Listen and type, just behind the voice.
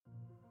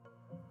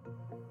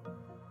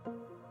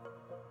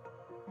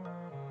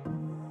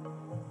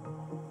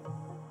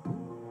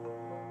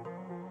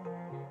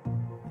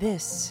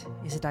This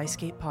is a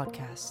Dicegate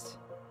podcast.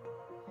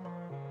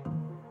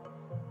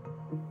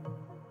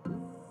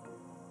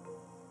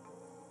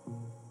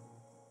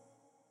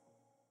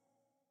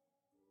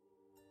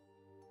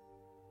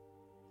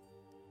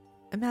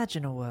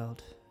 Imagine a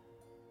world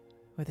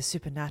where the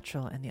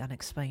supernatural and the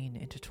unexplained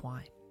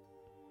intertwine,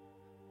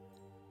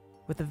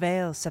 where the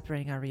veil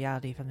separating our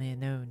reality from the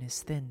unknown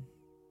is thin,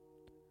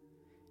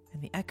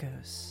 and the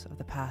echoes of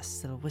the past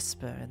still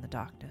whisper in the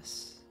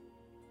darkness.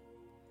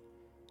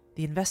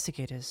 The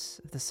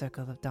investigators of the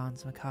Circle of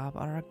Danse Macabre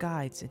are our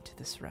guides into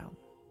this realm,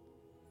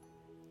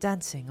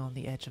 dancing on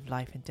the edge of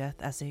life and death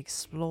as they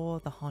explore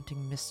the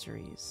haunting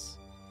mysteries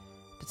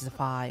that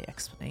defy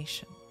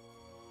explanation.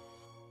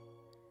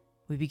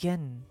 We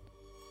begin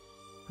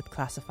with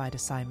classified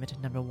assignment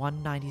number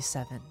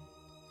 197,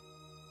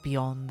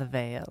 Beyond the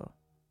Veil.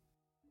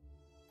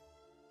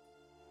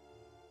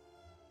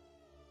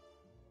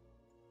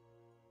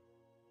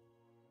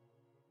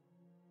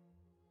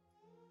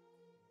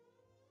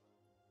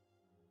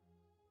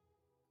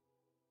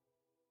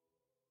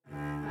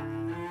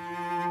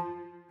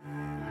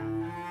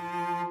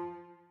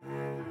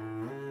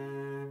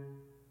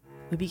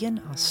 We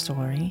begin our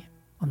story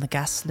on the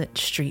gaslit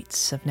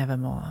streets of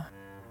Nevermore,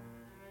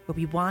 where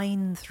we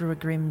wind through a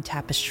grim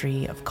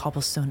tapestry of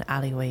cobblestone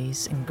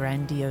alleyways and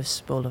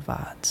grandiose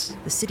boulevards.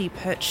 The city,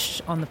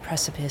 perched on the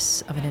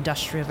precipice of an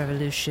industrial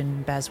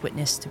revolution, bears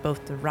witness to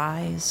both the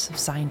rise of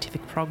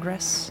scientific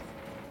progress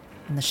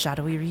and the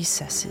shadowy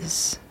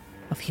recesses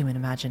of human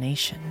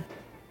imagination.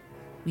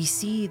 We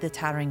see the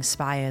towering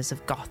spires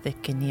of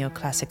Gothic and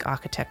neoclassic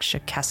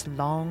architecture cast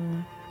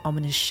long,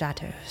 ominous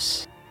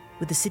shadows,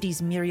 with the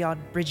city's myriad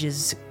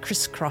bridges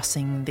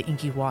crisscrossing the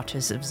inky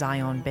waters of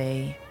Zion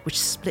Bay, which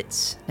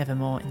splits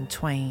Nevermore in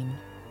twain.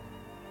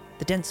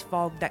 The dense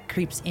fog that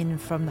creeps in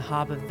from the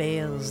harbour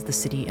veils the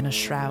city in a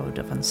shroud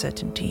of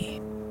uncertainty,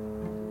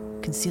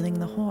 concealing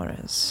the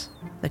horrors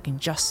lurking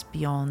just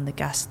beyond the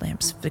gas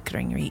lamp's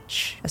flickering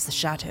reach as the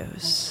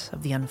shadows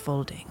of the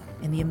unfolding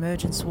and the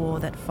emergence war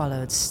that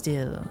followed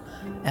still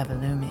ever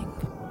looming.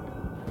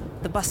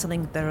 The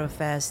bustling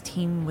thoroughfares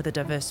teem with a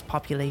diverse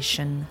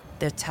population,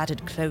 their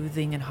tattered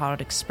clothing and hard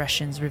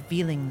expressions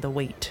revealing the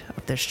weight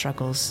of their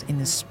struggles in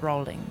this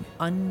sprawling,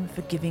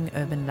 unforgiving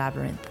urban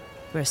labyrinth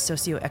where a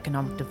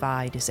socio-economic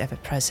divide is ever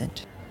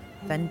present.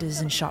 Vendors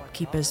and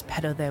shopkeepers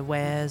peddle their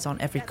wares on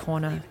every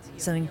corner,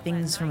 selling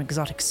things from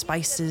exotic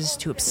spices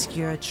to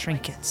obscure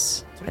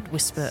trinkets that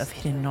whisper of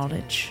hidden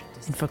knowledge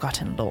and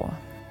forgotten lore.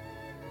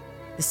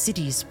 The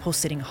city's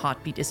pulsating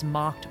heartbeat is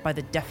marked by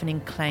the deafening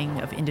clang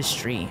of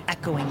industry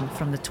echoing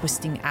from the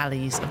twisting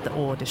alleys of the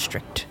ore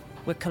district,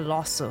 where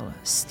colossal,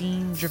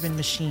 steam-driven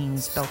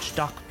machines belch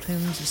dark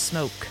plumes of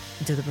smoke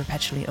into the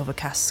perpetually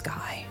overcast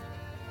sky.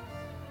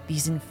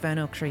 These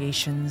infernal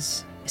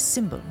creations, a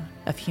symbol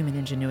of human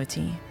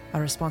ingenuity,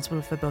 are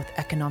responsible for both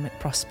economic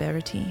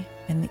prosperity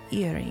and the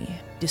eerie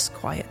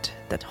disquiet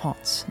that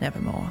haunts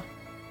Nevermore.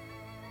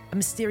 A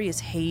mysterious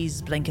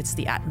haze blankets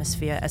the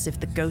atmosphere as if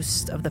the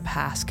ghosts of the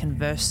past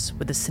converse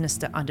with the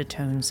sinister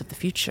undertones of the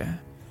future.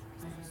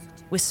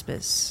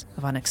 Whispers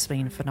of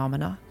unexplained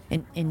phenomena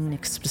and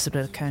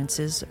inexplicable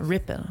occurrences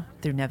ripple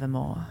through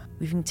Nevermore,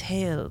 weaving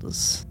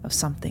tales of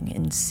something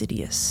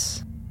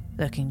insidious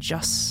lurking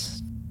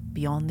just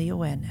beyond the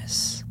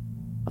awareness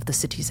of the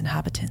city's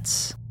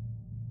inhabitants.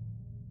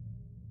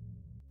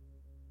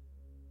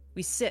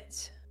 We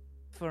sit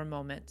for a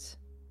moment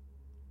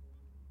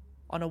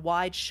on a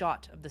wide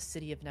shot of the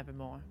city of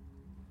Nevermore,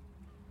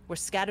 where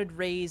scattered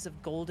rays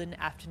of golden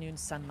afternoon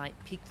sunlight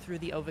peek through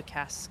the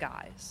overcast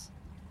skies.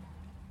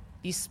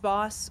 These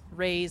sparse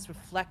rays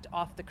reflect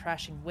off the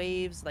crashing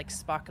waves like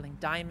sparkling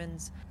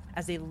diamonds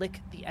as they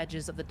lick the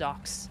edges of the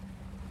docks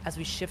as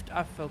we shift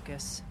our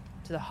focus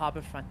to the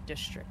harborfront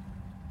district.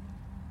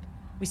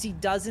 We see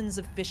dozens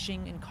of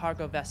fishing and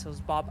cargo vessels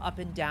bob up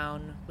and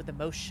down with the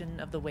motion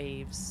of the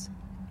waves,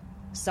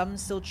 some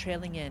still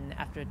trailing in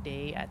after a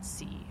day at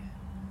sea.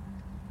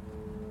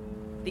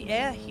 The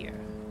air here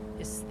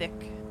is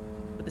thick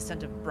with the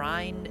scent of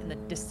brine and the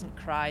distant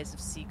cries of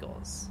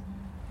seagulls.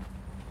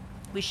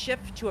 We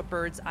shift to a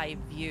bird's eye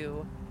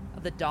view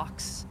of the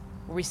docks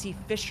where we see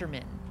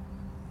fishermen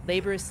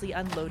laboriously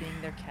unloading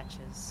their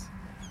catches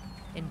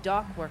and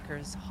dock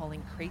workers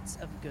hauling crates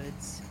of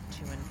goods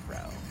to and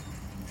fro.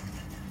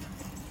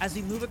 As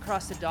we move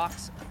across the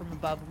docks from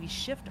above, we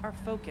shift our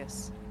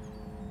focus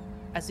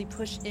as we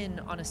push in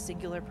on a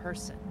singular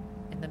person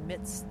in the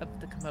midst of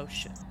the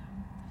commotion.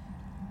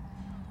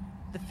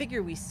 The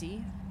figure we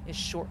see is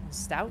short and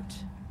stout,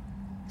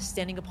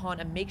 standing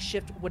upon a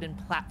makeshift wooden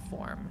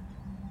platform,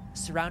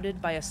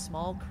 surrounded by a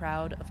small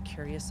crowd of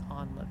curious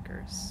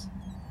onlookers.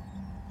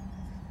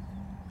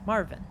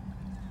 Marvin,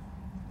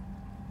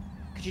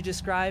 could you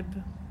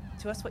describe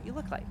to us what you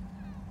look like?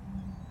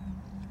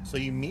 So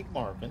you meet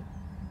Marvin,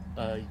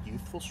 a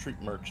youthful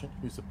street merchant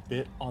who's a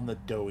bit on the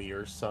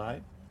doughier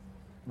side,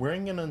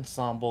 wearing an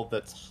ensemble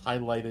that's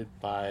highlighted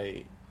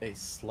by a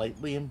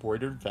slightly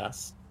embroidered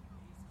vest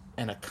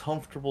and a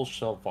comfortable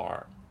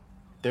shalvar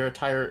Their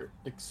attire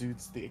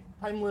exudes the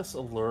timeless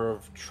allure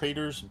of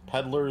traders and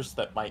peddlers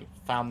that might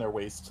found their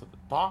ways to the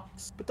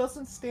docks, but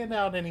doesn't stand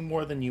out any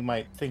more than you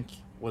might think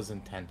was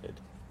intended.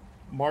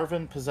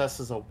 Marvin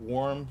possesses a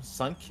warm,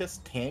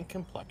 sun-kissed tan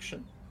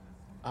complexion.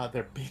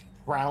 Their big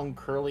brown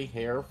curly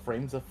hair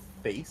frames a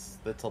face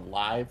that's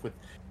alive with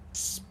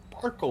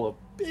sparkle of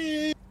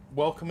big,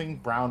 welcoming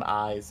brown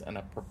eyes and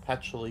a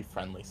perpetually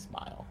friendly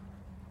smile.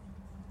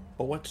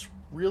 But what's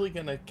really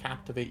going to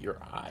captivate your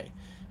eye,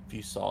 if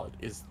you saw it,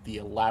 is the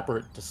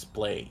elaborate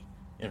display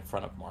in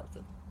front of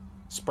Marvin.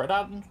 Spread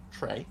out on a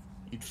tray,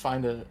 you'd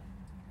find an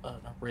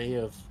array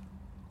of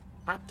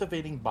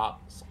captivating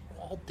bottles,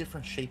 all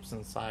different shapes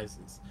and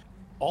sizes,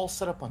 all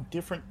set up on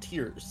different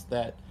tiers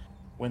that,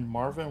 when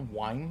Marvin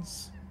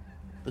winds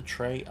the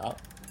tray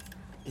up,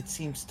 it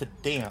seems to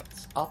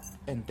dance up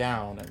and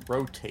down and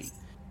rotate,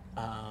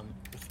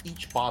 with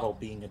each bottle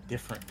being a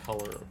different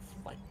color of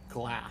like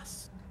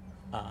glass,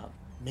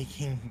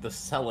 making the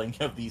selling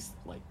of these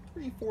like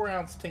 3-4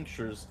 ounce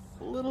tinctures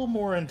a little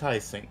more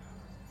enticing.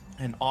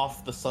 And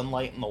off the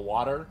sunlight and the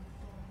water,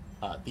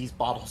 these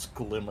bottles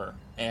glimmer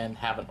and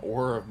have an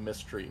aura of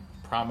mystery,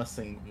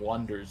 promising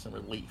wonders and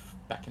relief,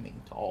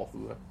 beckoning to all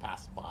who have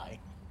passed by.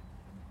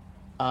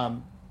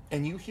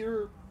 And you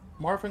hear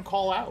Marvin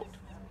call out,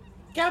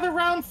 "Gather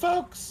round,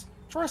 folks,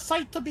 for a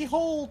sight to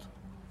behold!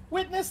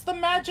 Witness the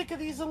magic of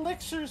these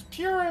elixirs,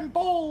 pure and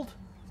bold!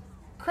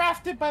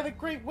 Crafted by the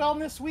great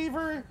wellness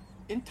weaver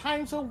in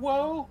times of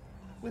woe,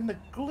 when the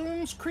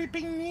gloom's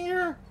creeping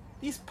near,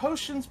 these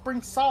potions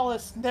bring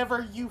solace,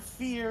 never you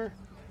fear.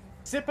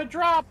 Sip a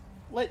drop,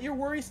 let your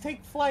worries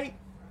take flight.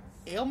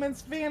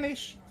 Ailments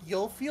vanish,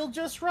 you'll feel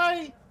just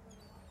right.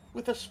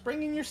 With a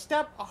spring in your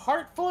step, a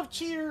heart full of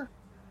cheer,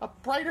 a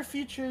brighter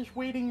future is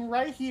waiting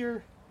right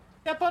here.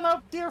 Step on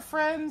up, dear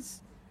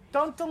friends,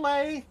 don't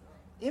delay.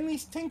 In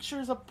these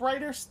tinctures, a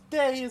brighter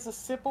day is a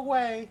sip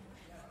away."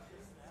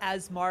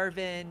 As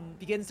Marvin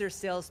begins their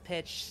sales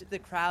pitch, the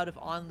crowd of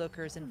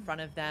onlookers in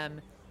front of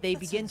them, they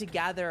begin to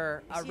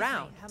gather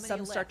around.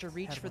 Some start to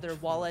reach for their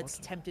wallets,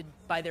 tempted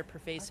by their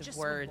persuasive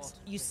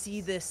words. You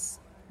see this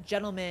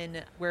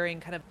gentleman wearing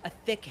kind of a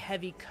thick,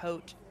 heavy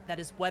coat that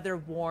is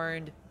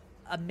weather-worn,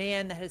 a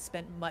man that has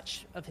spent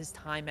much of his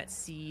time at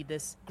sea,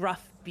 this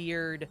gruff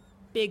beard,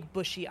 big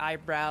bushy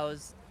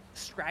eyebrows,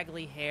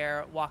 scraggly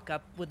hair, walk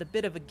up with a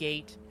bit of a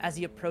gait as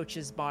he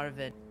approaches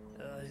Marvin.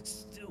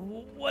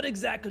 What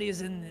exactly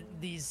is in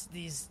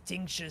these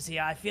tinctures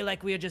here? I feel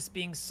like we are just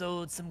being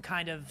sold some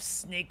kind of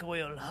snake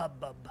oil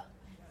hubbub.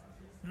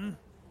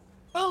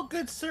 Well,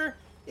 good sir,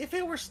 if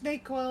it were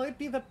snake oil, it'd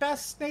be the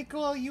best snake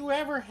oil you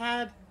ever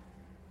had.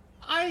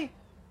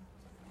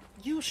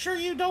 You sure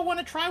you don't want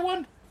to try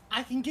one?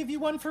 I can give you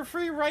one for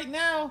free right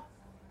now.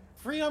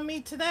 Free on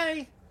me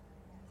today.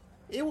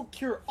 It will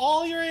cure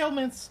all your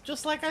ailments,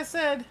 just like I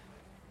said.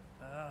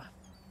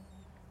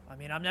 I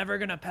mean, I'm never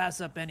gonna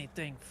pass up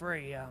anything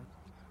free.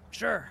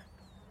 Sure.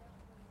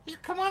 Here,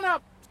 come on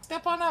up.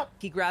 Step on up.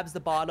 He grabs the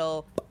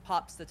bottle,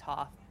 pops the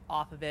top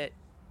off of it,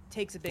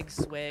 takes a big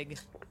swig,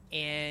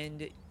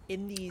 and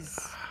in these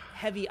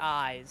heavy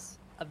eyes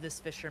of this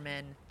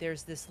fisherman,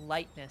 there's this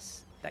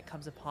lightness that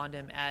comes upon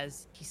him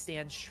as he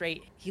stands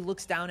straight. He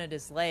looks down at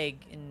his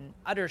leg in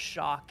utter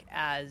shock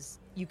as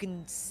you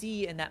can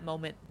see in that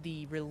moment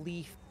the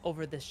relief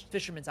over the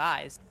fisherman's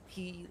eyes.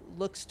 He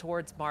looks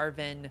towards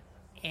Marvin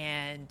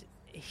and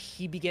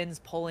he begins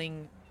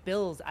pulling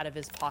bills out of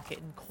his pocket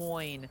and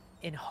coin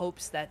in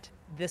hopes that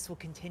this will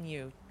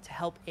continue to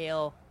help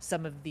ail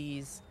some of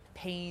these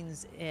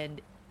pains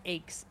and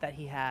aches that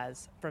he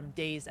has from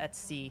days at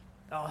sea.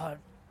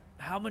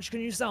 How much can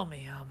you sell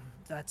me? I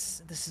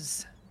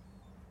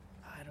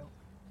don't...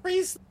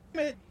 Freeze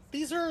it.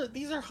 These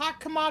are hot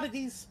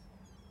commodities.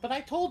 But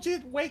I told you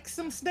it'd wake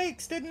some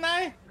snakes, didn't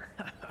I?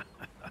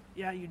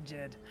 Yeah, you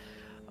did.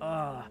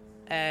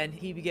 And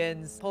he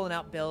begins pulling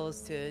out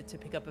bills to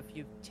pick up a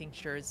few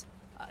tinctures.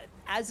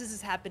 As this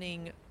is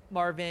happening,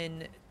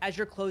 Marvin, as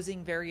you're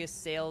closing various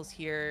sales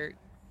here,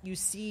 you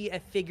see a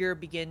figure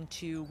begin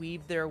to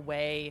weave their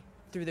way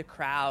through the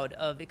crowd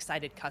of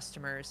excited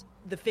customers.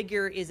 The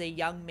figure is a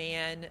young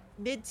man,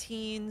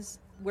 mid-teens,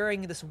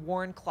 wearing this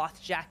worn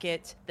cloth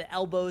jacket. The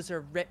elbows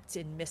are ripped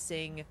and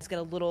missing. He's got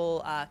a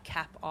little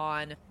cap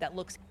on that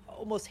looks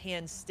almost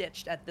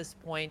hand-stitched at this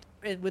point,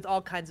 with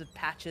all kinds of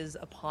patches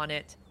upon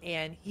it.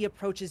 And he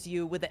approaches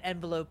you with an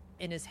envelope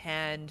in his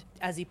hand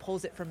as he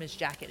pulls it from his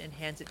jacket and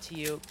hands it to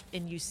you.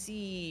 And you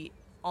see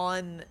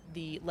on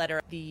the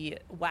letter, the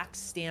wax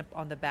stamp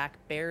on the back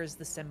bears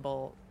the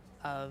symbol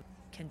of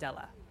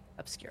Candela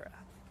Obscura.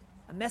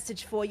 A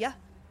message for you.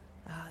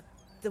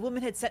 The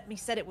woman had sent me,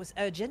 said it was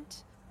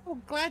urgent. Oh,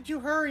 glad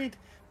you hurried.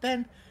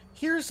 Then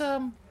here's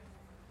a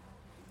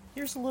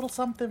little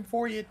something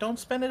for you. Don't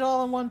spend it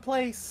all in one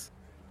place.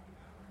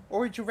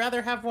 Or would you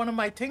rather have one of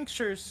my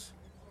tinctures?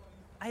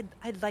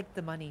 I'd like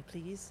the money,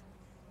 please.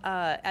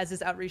 As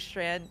his outreached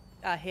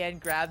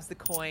hand grabs the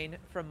coin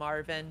from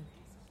Marvin,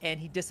 and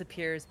he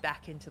disappears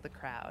back into the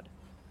crowd.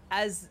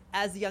 As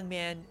the young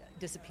man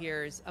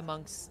disappears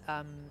amongst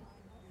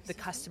the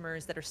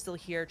customers that are still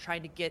here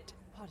trying to get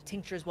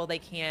tinctures while they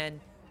can.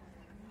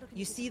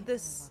 You see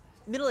this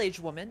middle-aged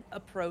woman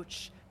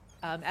approach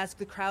as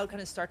the crowd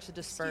kind of starts to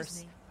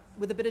disperse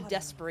with a bit of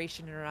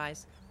desperation in her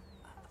eyes.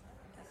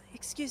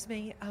 Excuse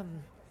me,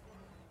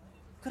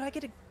 could I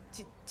get a...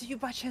 Do you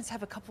by chance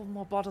have a couple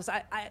more bottles?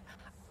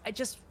 I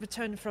just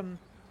returned from...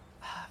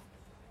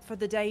 for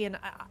the day, and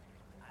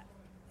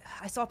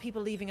I saw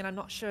people leaving, and I'm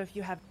not sure if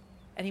you have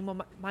any more.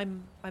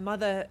 My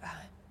mother,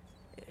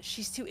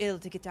 she's too ill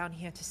to get down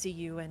here to see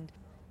you, and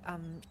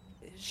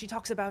she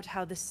talks about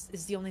how this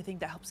is the only thing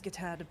that helps get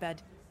her out of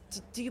bed.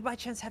 Do you by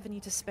chance have any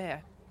to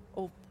spare?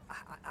 Or,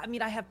 I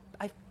mean, I've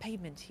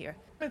payment here.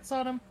 It's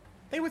on them.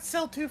 They would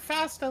sell too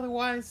fast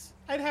otherwise.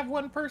 I'd have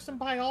one person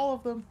buy all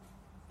of them.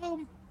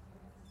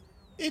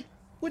 It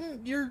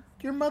wouldn't... Your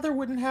mother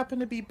wouldn't happen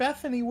to be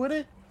Bethany, would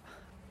it?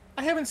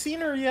 I haven't seen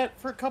her yet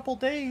for a couple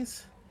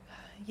days.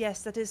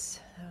 Yes, that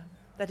is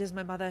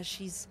my mother.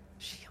 She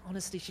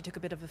honestly, she took a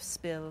bit of a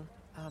spill.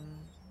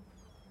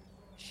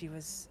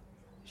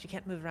 She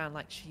can't move around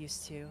like she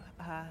used to.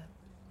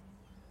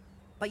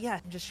 But yeah,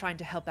 I'm just trying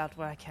to help out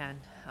where I can.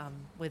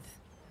 With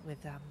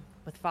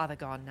Father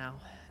gone now.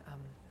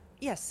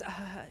 Yes,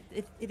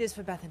 it is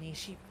for Bethany.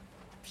 She'd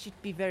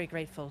be very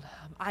grateful.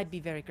 I'd be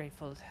very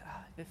grateful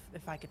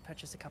if I could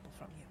purchase a couple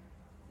from you.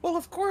 Well,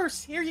 of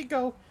course. Here you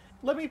go.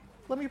 Let me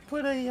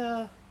put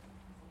a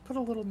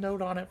little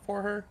note on it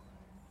for her.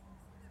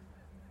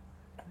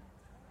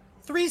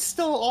 3's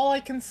still all I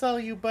can sell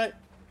you, but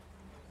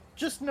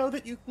just know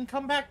that you can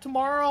come back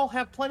tomorrow. I'll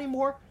have plenty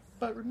more.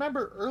 But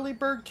remember, early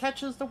bird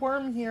catches the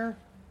worm here.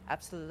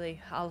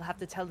 Absolutely. I'll have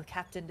to tell the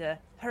captain to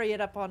hurry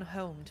it up on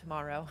home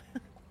tomorrow.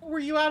 Were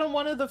you out on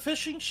one of the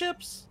fishing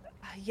ships?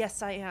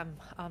 Yes, I am.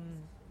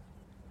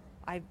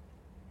 I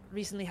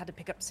recently had to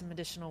pick up some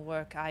additional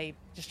work. I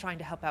just trying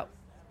to help out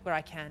where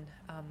I can.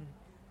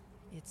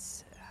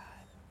 It's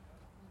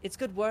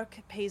good work.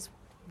 It pays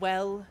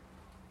well.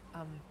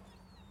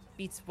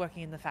 Beats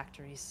working in the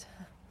factories.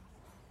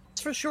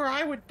 For sure,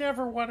 I would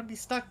never want to be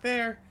stuck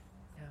there.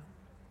 No.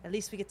 At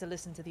least we get to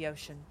listen to the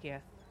ocean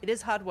here. It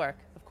is hard work,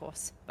 of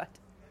course, but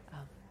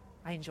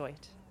I enjoy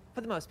it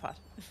for the most part.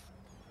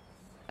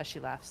 As she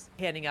laughs,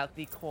 handing out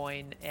the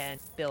coin and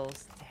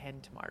bills to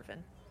hand to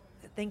Marvin.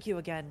 Thank you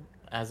again.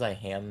 As I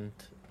hand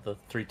the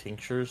 3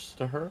 tinctures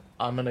to her,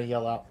 I'm gonna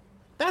yell out,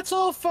 "That's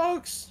all,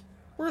 folks!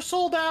 We're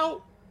sold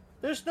out!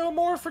 There's no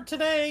more for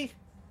today!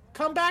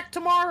 Come back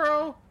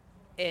tomorrow!"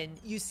 And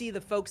you see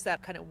the folks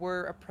that kind of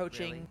were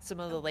approaching some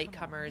of the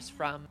latecomers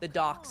from the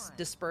docks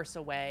disperse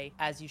away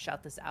as you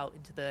shout this out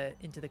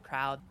into the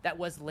crowd that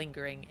was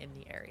lingering in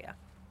the area.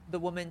 The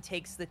woman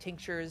takes the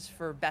tinctures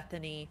for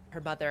Bethany,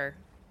 her mother,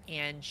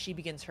 and she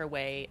begins her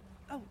way.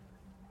 Oh,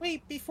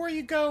 wait, before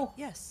you go.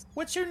 Yes.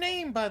 What's your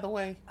name, by the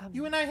way?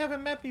 You and I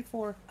haven't met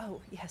before.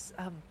 Oh, yes.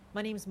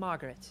 My name's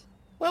Margaret.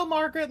 Well,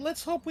 Margaret,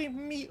 let's hope we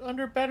meet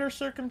under better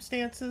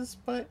circumstances,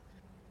 but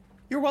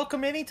you're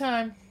welcome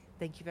anytime.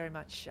 Thank you very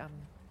much.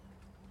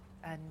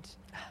 And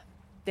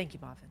thank you,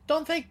 Marvin.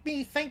 Don't thank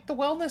me, thank the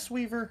Wellness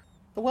Weaver.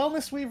 The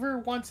Wellness Weaver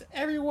wants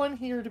everyone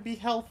here to be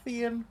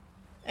healthy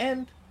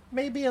and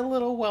maybe a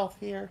little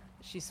wealthier.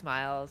 She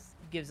smiles,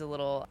 gives a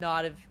little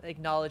nod of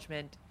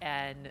acknowledgement,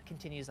 and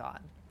continues on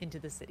into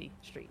the city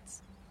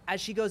streets. As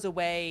she goes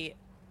away,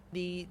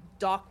 the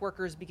dock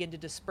workers begin to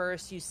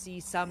disperse. You see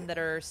some that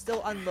are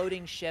still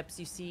unloading ships.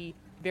 You see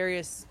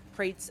various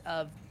crates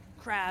of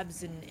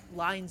crabs and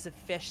lines of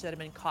fish that have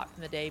been caught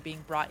from the day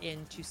being brought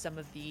into some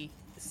of the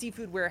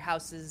seafood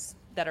warehouses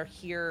that are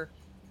here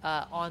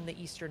on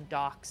the eastern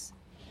docks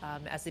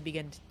as they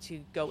begin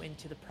to go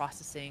into the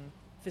processing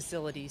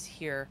facilities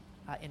here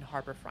in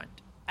Harborfront.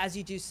 As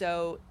you do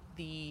so,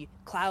 the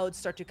clouds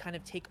start to kind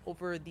of take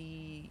over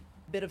the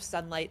bit of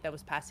sunlight that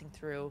was passing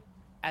through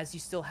as you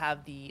still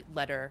have the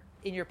letter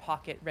in your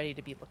pocket ready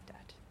to be looked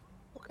at.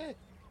 Okay.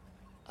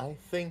 I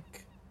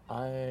think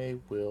I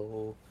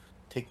will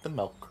take the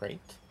milk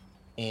crate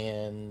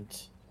and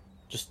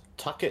just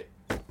tuck it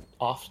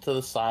off to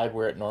the side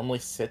where it normally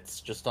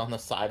sits, just on the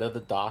side of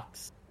the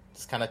docks,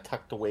 just kind of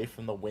tucked away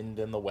from the wind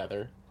and the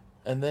weather.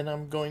 And then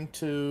I'm going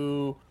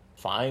to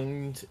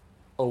find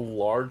a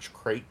large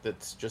crate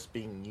that's just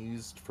being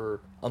used for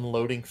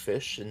unloading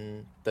fish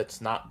and that's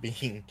not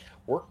being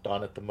worked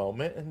on at the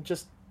moment, and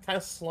just kind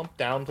of slump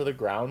down to the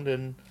ground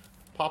and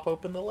pop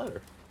open the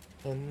letter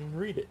and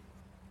read it.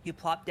 You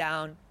plop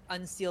down,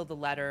 unseal the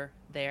letter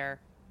there.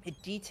 It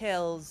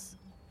details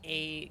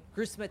a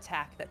gruesome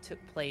attack that took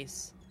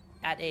place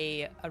at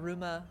a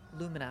Aruma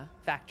Lumina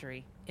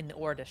factory in the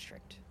ore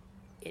district.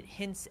 It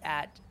hints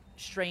at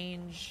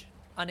strange,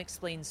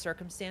 unexplained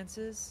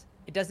circumstances.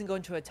 It doesn't go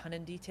into a ton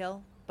in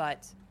detail,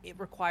 but it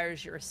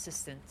requires your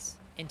assistance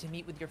and to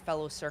meet with your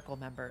fellow circle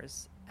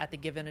members at the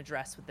given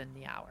address within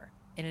the hour.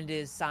 And it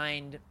is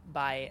signed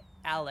by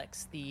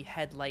Alex, the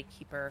head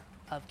lightkeeper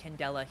of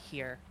Candela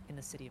here in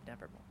the city of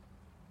Nevermore.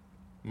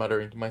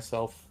 Muttering to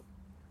myself,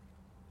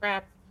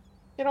 crap,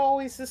 it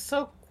always is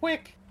so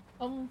quick.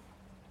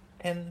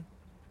 And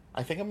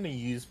I think I'm going to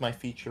use my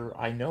feature,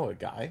 I know a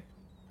guy,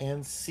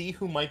 and see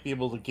who might be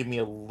able to give me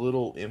a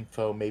little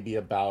info maybe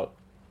about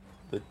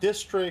the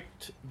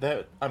district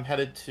that I'm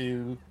headed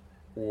to,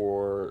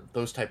 or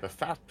those type of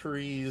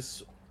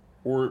factories,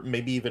 or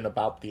maybe even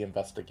about the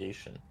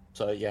investigation.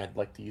 So yeah, I'd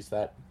like to use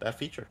that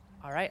feature.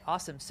 All right,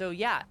 awesome. So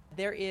yeah,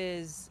 there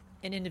is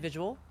an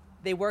individual.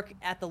 They work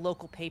at the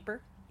local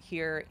paper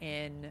here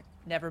in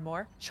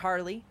Nevermore.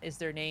 Charlie is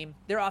their name.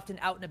 They're often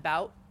out and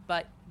about,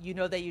 but you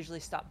know they usually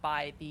stop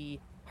by the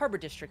harbor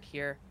district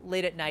here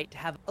late at night to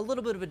have a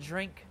little bit of a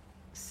drink,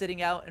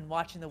 sitting out and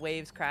watching the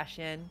waves crash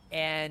in.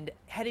 And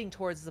heading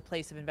towards the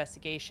place of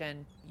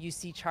investigation, you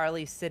see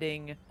Charlie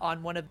sitting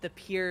on one of the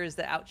piers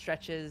that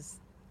outstretches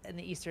in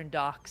the eastern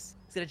docks.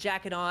 He's got a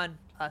jacket on,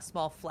 a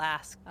small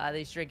flask that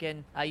he's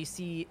drinking. You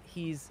see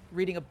he's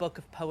reading a book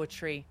of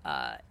poetry.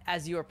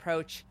 As you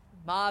approach,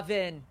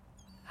 Marvin,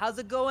 how's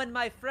it going,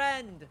 my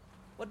friend?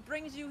 What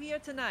brings you here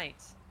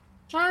tonight?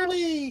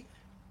 Charlie,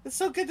 it's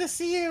so good to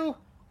see you.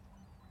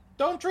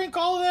 Don't drink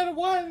all of that at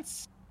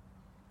once.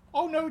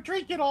 Oh no,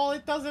 drink it all.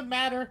 It doesn't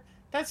matter.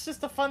 That's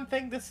just a fun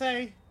thing to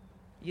say.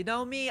 You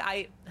know me,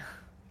 I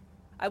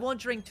won't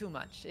drink too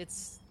much.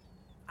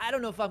 I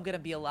don't know if I'm gonna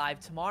be alive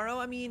tomorrow.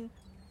 I mean,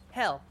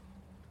 hell,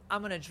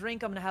 I'm gonna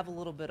drink, I'm gonna have a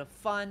little bit of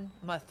fun.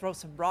 I'm gonna throw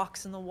some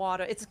rocks in the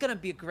water. It's gonna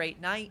be a great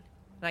night.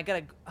 And I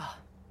gotta,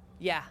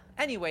 yeah.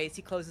 Anyways,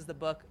 he closes the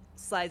book,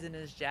 slides in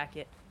his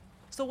jacket.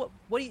 So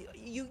what do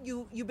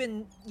you've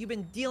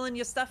been dealing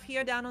your stuff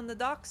here down on the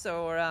docks,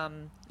 or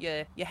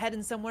you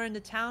heading somewhere into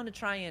town to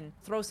try and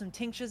throw some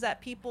tinctures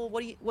at people?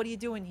 What are you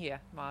doing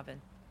here,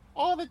 Marvin?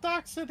 All the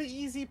docks are the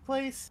easy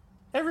place.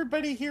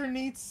 Everybody here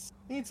needs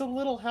a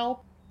little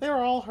help. They're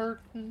all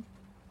hurting.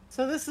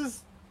 So this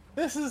is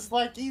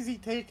like easy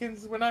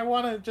takings when I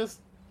want to just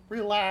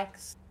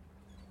relax.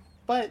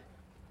 But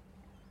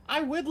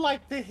I would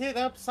like to hit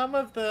up some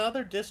of the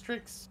other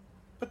districts,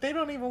 but they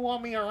don't even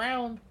want me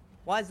around.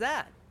 Why's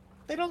that?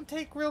 They don't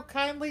take real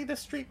kindly to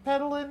street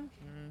peddling.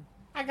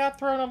 I got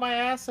thrown on my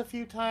ass a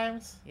few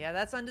times. Yeah,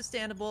 that's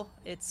understandable.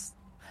 It's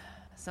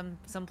some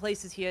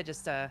places here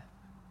just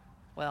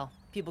well,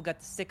 people got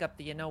to stick up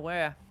the you know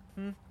where.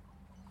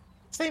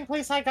 Same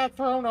place I got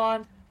thrown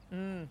on.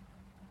 All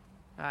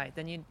right,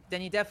 then you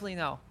definitely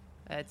know.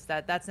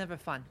 That's never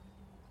fun.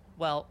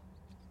 Well,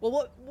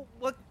 what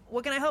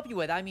can I help you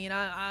with? I mean,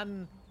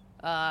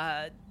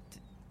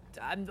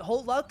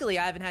 luckily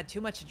I haven't had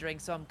too much to drink,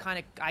 so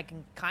I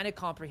can kind of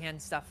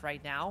comprehend stuff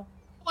right now.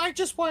 I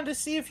just wanted to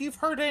see if you've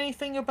heard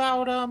anything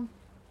about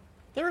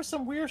there was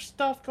some weird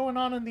stuff going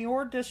on in the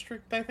ore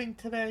district, I think,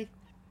 today.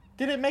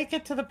 Did it make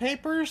it to the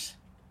papers?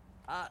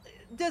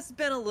 There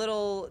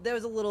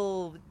was a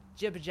little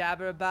jibber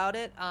jabber about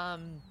it.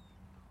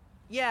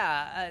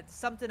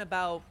 Something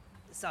about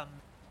some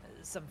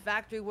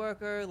factory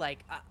worker.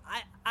 Like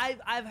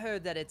I've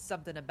heard that it's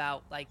something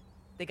about like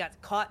they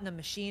got caught in a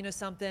machine or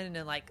something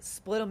and like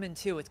split them in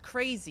two. It's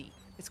crazy.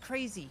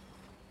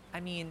 I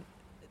mean,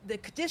 the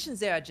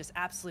conditions there are just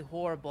absolutely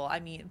horrible. I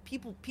mean,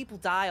 people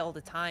die all the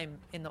time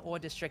in the ore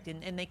district,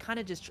 and they kind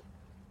of just.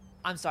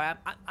 I'm sorry,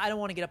 I don't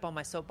want to get up on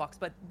my soapbox,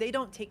 but they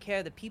don't take care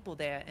of the people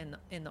there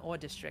in the ore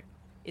district.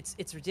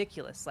 It's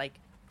ridiculous. Like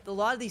a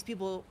lot of these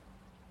people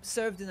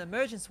served in the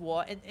emergence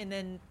war, and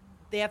then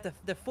they're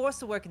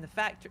forced to work in the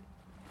factory.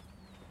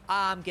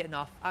 I'm getting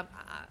off. A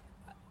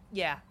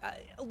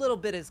little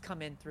bit has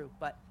come in through,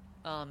 but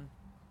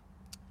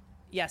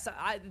yes,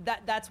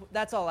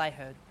 that's all I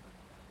heard.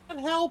 That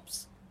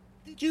helps.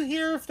 Did you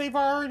hear if they've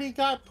already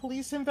got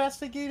police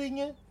investigating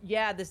it?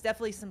 Yeah, there's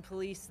definitely some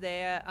police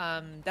there.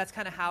 That's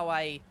kind of how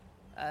I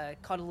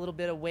caught a little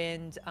bit of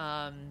wind.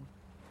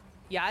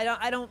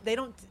 They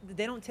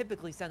don't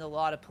typically send a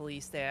lot of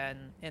police there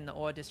in the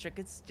ore district.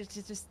 It's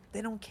just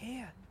they don't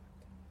care.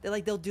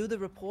 They'll do the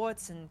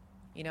reports, and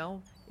you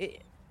know, I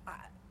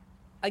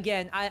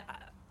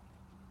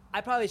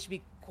probably should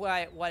be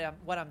quiet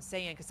what I'm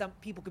saying, because some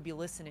people could be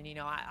listening. You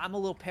know, I'm a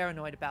little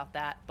paranoid about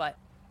that, but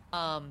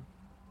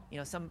you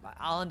know,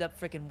 I'll end up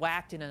freaking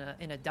whacked in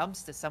a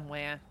dumpster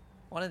somewhere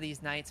one of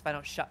these nights if I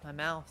don't shut my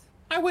mouth.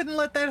 I wouldn't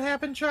let that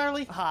happen,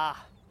 Charlie.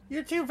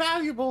 You're too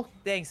valuable.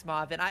 Thanks,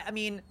 Marvin. I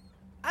mean,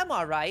 I'm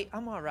all right.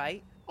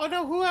 Oh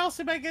no, who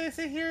else am I gonna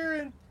sit here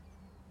and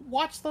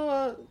watch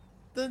the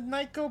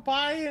night go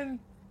by and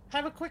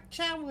have a quick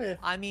chat with?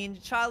 I mean,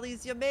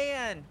 Charlie's your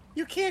man.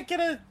 You can't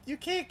get a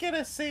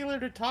sailor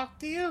to talk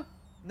to you.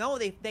 No,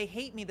 they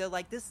hate me. They're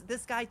like,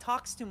 this guy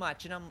talks too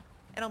much, and I'm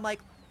like,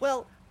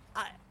 well,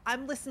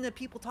 I'm listening to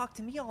people talk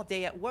to me all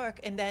day at work,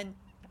 and then,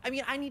 I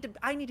mean, I need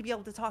to be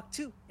able to talk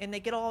too, and they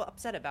get all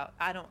upset about.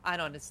 I don't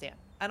understand.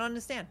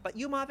 But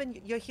you,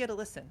 Marvin, you're here to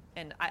listen,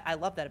 and I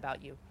love that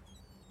about you.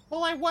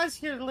 Well, I was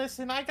here to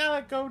listen. I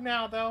gotta go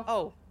now,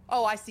 though.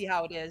 Oh, I see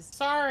how it is.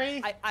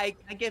 Sorry. I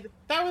give.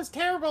 That was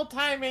terrible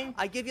timing.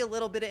 I give you a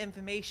little bit of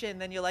information,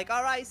 then you're like,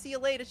 all right, see you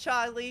later,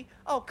 Charlie.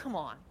 Oh, come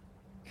on.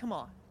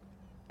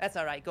 That's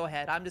all right. Go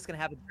ahead. I'm just gonna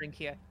have a drink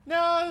here.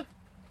 No,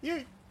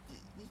 you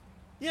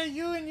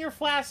and your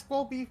flask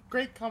will be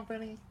great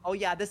company. Oh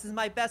yeah, this is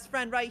my best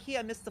friend right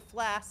here, Mr.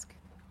 Flask.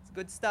 It's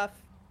good stuff.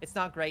 It's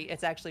not great.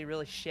 It's actually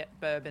really shit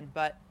bourbon,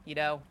 but you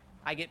know,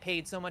 I get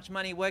paid so much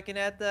money working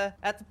at the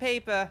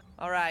paper.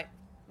 All right.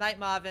 Night,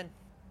 Marvin.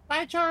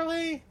 Bye,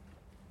 Charlie!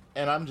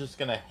 And I'm just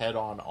gonna head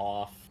on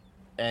off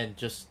and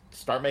just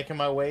start making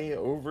my way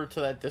over to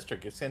that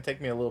district. It's gonna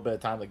take me a little bit of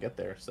time to get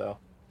there, so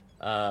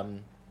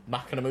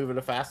not gonna move at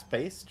a fast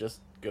pace,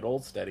 just good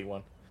old steady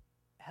one.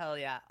 Hell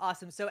yeah.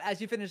 Awesome. So as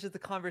you finish the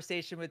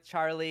conversation with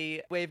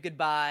Charlie, wave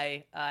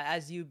goodbye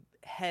as you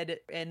head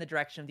in the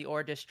direction of the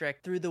Ore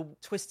District through the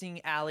twisting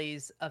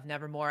alleys of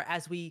Nevermore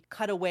as we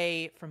cut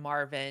away from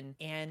Marvin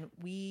and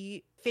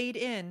we fade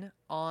in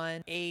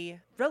on a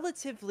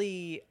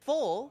relatively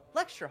full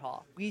lecture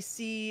hall. We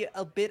see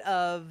a bit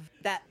of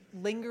that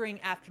lingering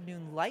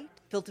afternoon light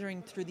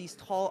filtering through these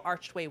tall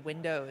archway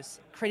windows,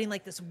 creating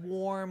like this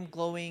warm,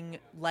 glowing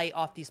light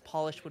off these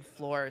polished wood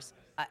floors.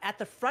 At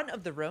the front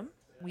of the room,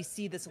 we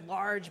see this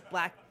large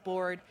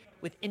blackboard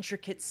with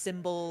intricate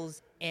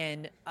symbols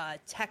and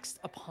text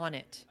upon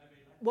it.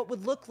 What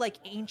would look like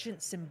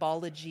ancient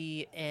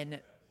symbology and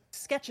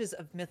sketches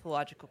of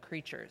mythological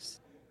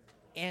creatures.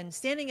 And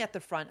standing at the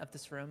front of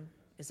this room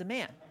is a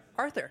man.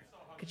 Arthur,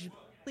 could you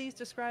please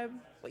describe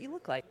what you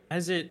look like?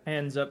 As it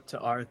hands up to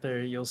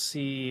Arthur, you'll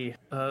see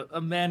a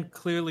man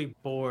clearly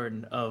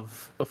born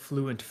of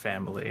affluent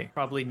family.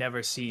 Probably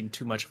never seen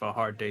too much of a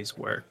hard day's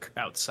work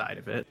outside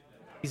of it.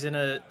 He's in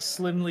a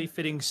slimly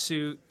fitting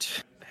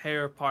suit,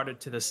 hair parted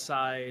to the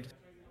side,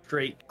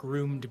 straight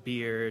groomed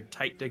beard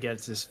tight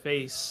against his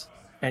face,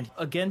 and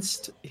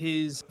against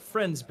his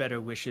friend's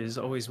better wishes,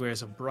 always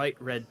wears a bright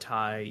red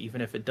tie,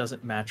 even if it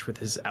doesn't match with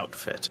his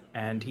outfit.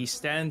 And he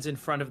stands in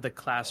front of the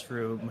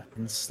classroom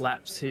and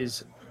slaps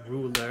his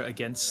ruler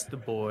against the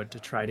board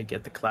to try to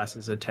get the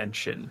class's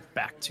attention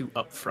back to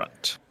up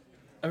front.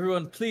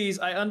 Everyone, please,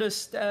 I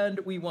understand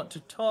we want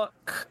to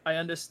talk. I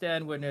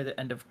understand we're near the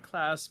end of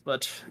class,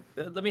 but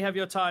let me have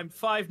your time.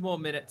 5 more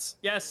minutes.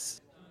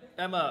 Yes,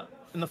 Emma,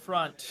 in the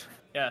front.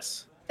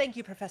 Yes. Thank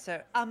you,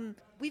 Professor.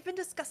 We've been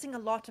discussing a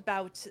lot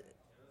about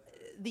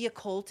the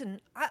occult, and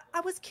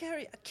I was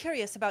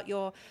curious about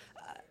your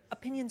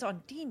opinions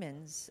on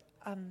demons.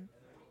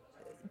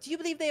 Do you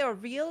believe they are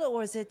real,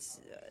 or is it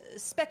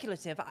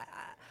speculative?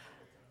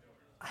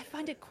 I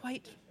find it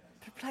quite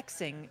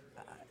perplexing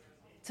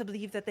to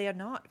believe that they are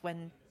not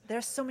when there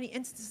are so many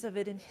instances of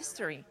it in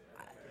history.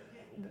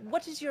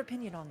 What is your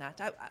opinion on that?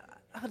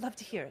 I would love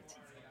to hear it.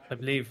 I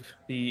believe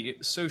the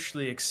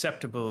socially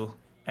acceptable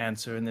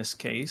answer in this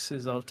case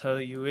is I'll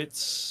tell you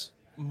it's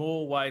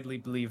more widely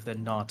believed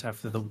than not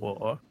after the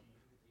war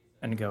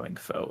and going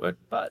forward.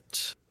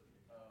 But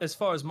as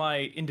far as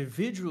my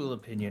individual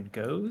opinion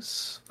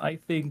goes, I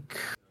think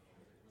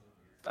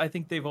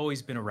they've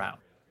always been around.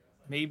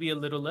 Maybe a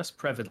little less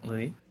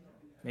prevalently,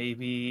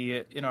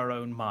 maybe in our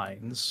own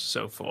minds,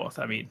 so forth.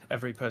 I mean,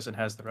 every person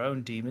has their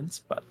own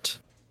demons, but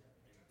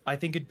I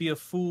think it'd be a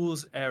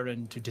fool's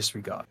errand to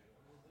disregard.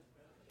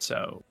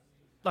 So,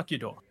 lock your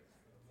door,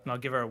 and I'll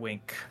give her a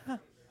wink. Huh.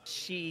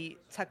 She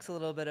tucks a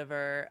little bit of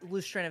her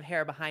loose strand of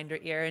hair behind her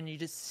ear, and you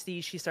just see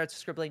she starts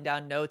scribbling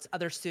down notes.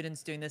 Other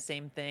students doing the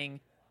same thing.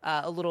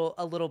 A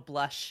little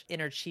blush in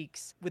her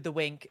cheeks with the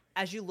wink.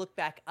 As you look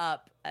back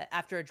up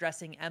after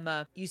addressing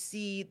Emma, you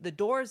see the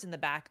doors in the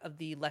back of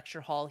the lecture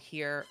hall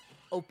here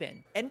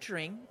open.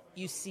 Entering,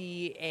 you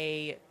see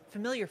a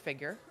familiar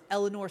figure,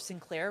 Eleanor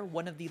Sinclair,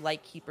 one of the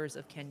light keepers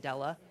of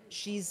Candela.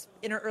 She's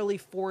in her early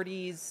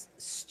 40s,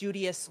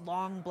 studious,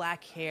 long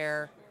black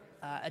hair,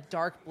 a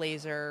dark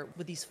blazer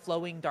with these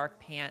flowing dark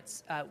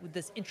pants, with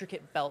this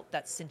intricate belt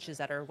that cinches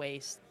at her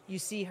waist. You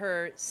see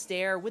her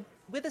stare with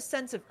a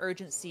sense of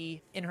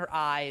urgency in her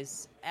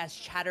eyes as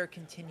chatter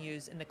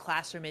continues in the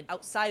classroom and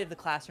outside of the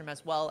classroom,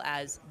 as well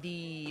as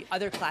the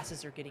other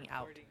classes are getting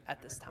out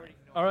at this time.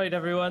 All right,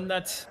 everyone,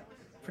 that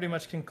pretty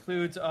much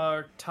concludes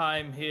our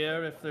time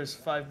here. If there's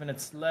 5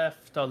 minutes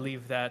left, I'll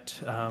leave that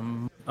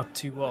up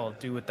to you all.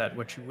 Do with that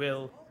what you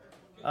will.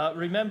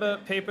 Remember,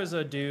 papers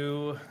are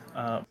due,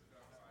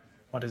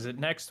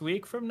 next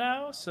week from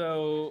now?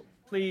 So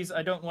please,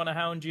 I don't want to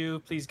hound you.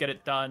 Please get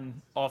it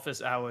done.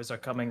 Office hours are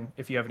coming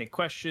if you have any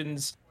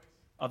questions.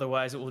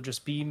 Otherwise, it will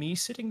just be me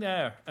sitting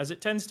there, as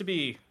it tends to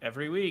be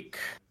every week.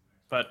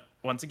 But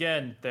once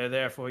again, they're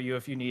there for you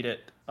if you need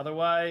it.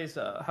 Otherwise,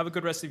 have a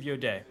good rest of your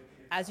day.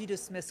 As you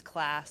dismiss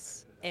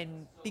class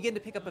and begin to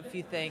pick up a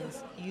few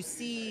things, you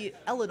see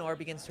Eleanor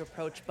begins to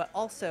approach, but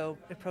also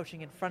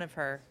approaching in front of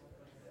her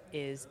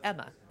is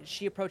Emma.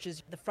 She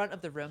approaches the front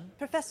of the room.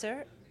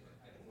 Professor,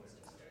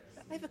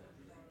 I have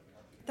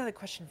another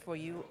question for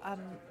you.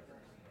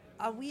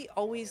 Are we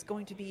always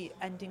going to be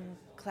ending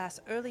class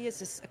early? Is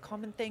this a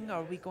common thing? Or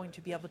are we going to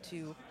be able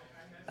to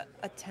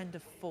attend a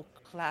full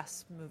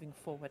class moving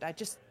forward?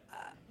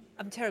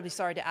 I'm terribly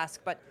sorry to ask,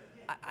 but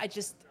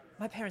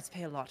my parents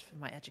pay a lot for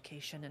my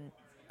education, and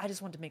I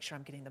just want to make sure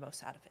I'm getting the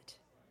most out of it.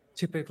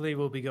 Typically,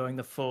 we'll be going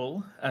the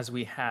full, as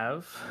we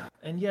have.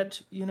 And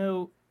yet,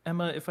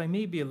 Emma, if I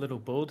may be a little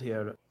bold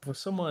here, for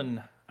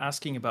someone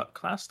asking about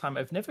class time,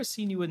 I've never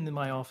seen you in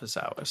my office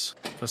hours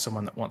for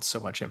someone that wants so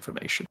much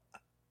information.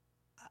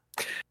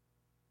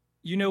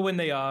 You know when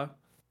they are.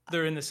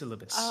 They're in the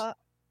syllabus.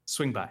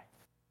 Swing by.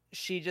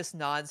 She just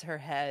nods her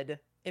head,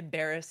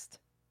 embarrassed,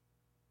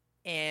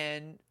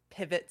 and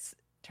pivots,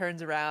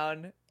 turns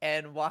around,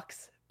 and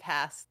walks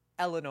past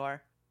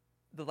Eleanor,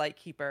 the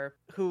Lightkeeper,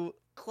 who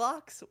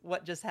clocks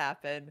what just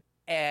happened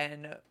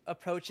and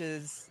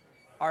approaches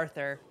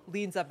Arthur,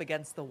 leans up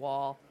against the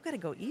wall. You gotta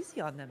go easy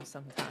on them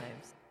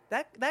sometimes.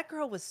 That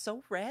girl was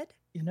so red.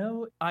 You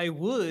know, I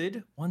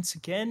would, once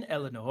again,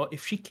 Eleanor,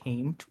 if she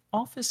came to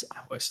office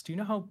hours. Do you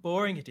know how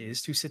boring it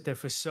is to sit there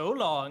for so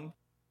long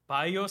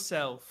by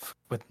yourself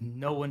with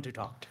no one to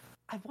talk to?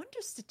 I wonder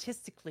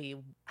statistically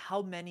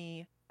how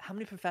many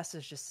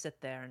professors just sit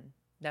there and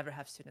never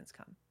have students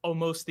come.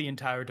 Almost the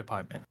entire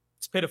department.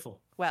 It's pitiful.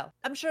 Well,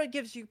 I'm sure it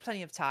gives you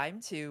plenty of time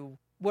to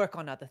work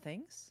on other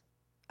things.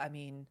 I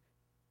mean,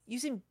 you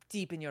seem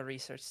deep in your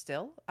research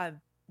still.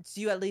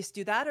 Do you at least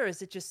do that, or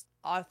is it just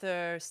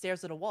Arthur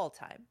stares at a wall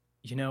time?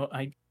 You know,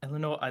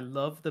 Eleanor, I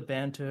love the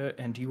banter,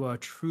 and you are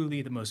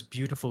truly the most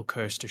beautiful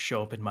curse to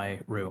show up in my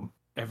room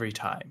every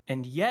time.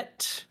 And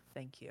yet...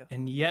 Thank you.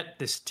 And yet,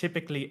 this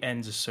typically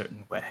ends a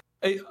certain way.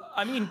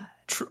 I mean,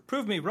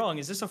 prove me wrong.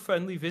 Is this a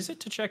friendly visit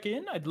to check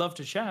in? I'd love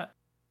to chat.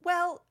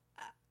 Well,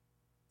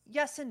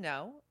 yes and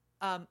no.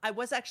 I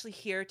was actually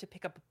here to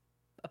pick up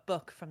a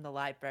book from the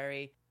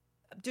library.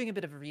 I'm doing a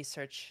bit of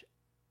research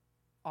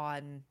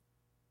on,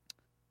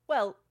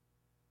 well,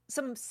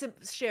 some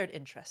shared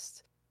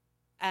interests.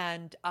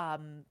 And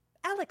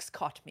Alex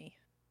caught me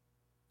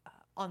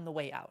on the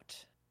way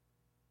out.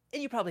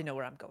 And you probably know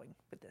where I'm going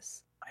with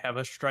this. I have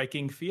a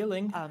striking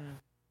feeling.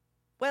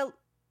 Well,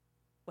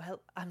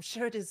 I'm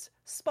sure it is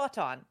spot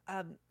on.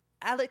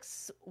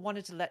 Alex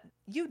wanted to let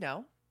you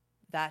know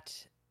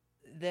that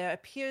there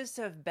appears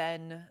to have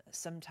been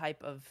some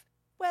type of,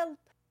 well,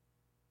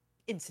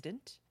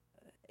 incident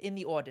in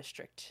the ore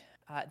district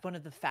at one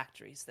of the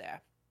factories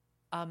there.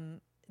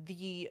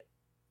 The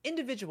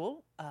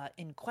individual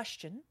in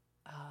question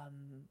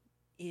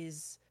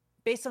is,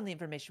 based on the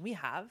information we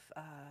have,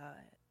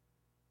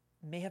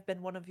 may have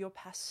been one of your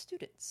past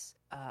students.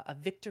 A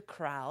Victor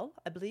Crowell,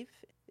 I believe,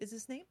 is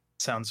his name.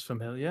 Sounds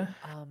familiar.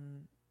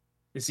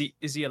 Is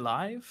he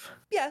alive?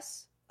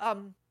 Yes.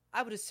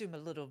 I would assume a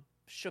little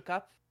shook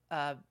up,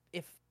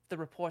 if the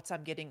reports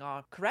I'm getting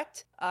are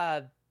correct.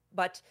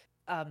 But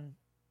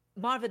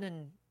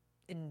Marvin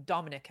and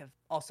Dominic have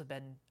also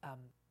been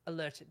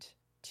alerted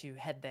to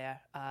head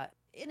there.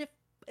 And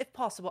if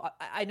possible,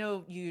 I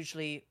know you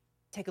usually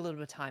take a little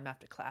bit of time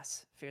after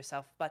class for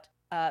yourself, but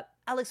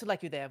Alex would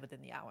like you there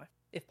within the hour,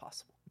 if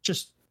possible.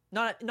 Just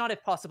not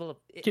if possible,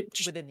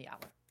 within the hour.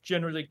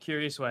 Generally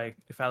curious why,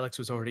 if Alex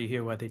was already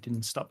here, why they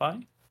didn't stop by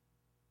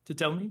to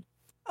tell me.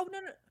 Oh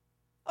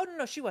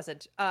no, she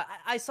wasn't.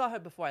 I saw her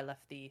before I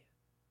left the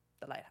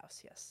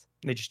lighthouse. Yes.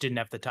 They just didn't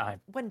have the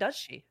time. When does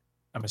she?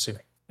 I'm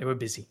assuming they were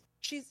busy.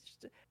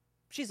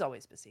 She's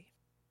always busy,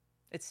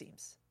 it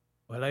seems.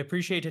 Well, I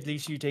appreciate at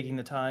least you taking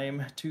the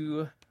time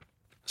to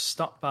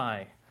stop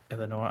by,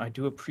 Eleanor. I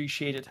do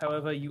appreciate it.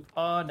 However, you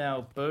are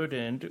now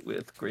burdened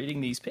with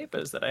grading these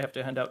papers that I have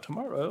to hand out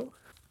tomorrow.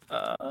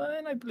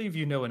 And I believe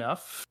you know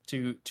enough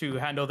to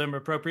handle them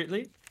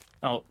appropriately.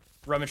 I'll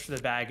rummage through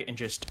the bag and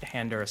just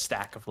hand her a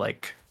stack of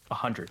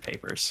 100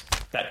 papers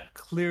that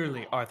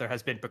clearly Arthur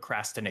has been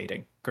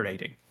procrastinating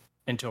grading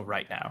until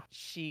right now.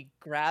 She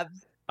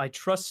grabs... I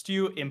trust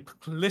you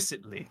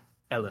implicitly,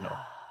 Eleanor.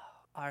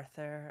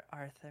 Arthur.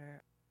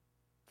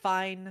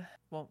 Fine.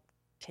 Won't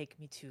take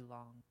me too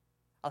long.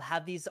 I'll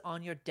have these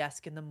on your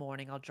desk in the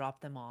morning. I'll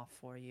drop them off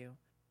for you.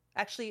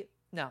 Actually,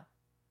 no.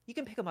 You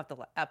can pick them up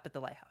at the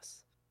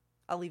lighthouse.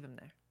 I'll leave them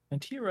there.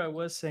 And here I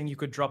was saying you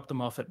could drop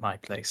them off at my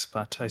place,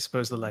 but I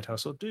suppose the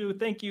lighthouse will do.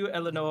 Thank you,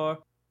 Eleanor.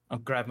 I'll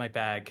grab my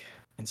bag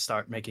and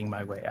start making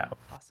my way out.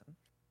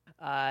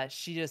 Awesome.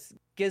 She just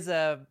gives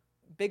a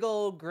big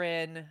old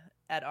grin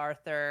at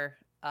Arthur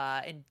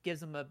and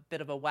gives him a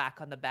bit of a whack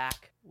on the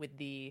back with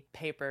the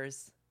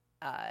papers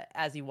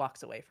as he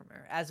walks away from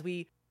her. As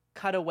we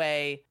cut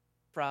away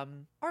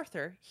from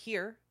Arthur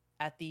here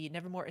at the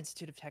Nevermore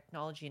Institute of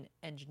Technology and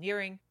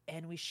Engineering,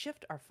 and we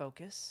shift our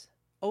focus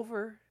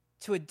over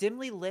to a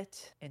dimly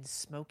lit and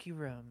smoky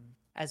room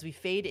as we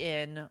fade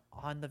in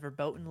on the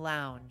Verboten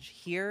Lounge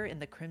here in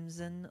the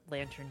Crimson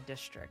Lantern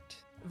District.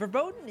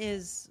 Verboten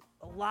is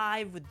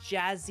alive with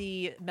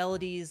jazzy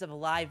melodies of a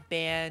live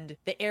band.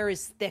 The air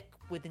is thick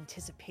with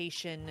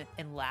anticipation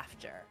and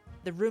laughter.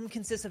 The room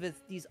consists of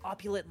these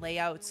opulent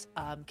layouts,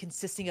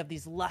 consisting of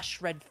these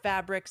lush red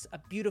fabrics, a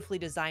beautifully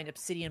designed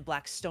obsidian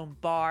black stone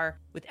bar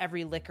with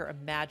every liquor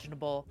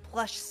imaginable,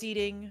 plush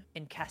seating,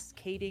 and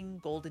cascading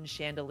golden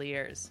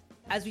chandeliers.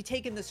 As we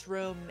take in this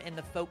room and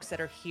the folks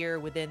that are here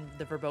within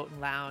the Verboten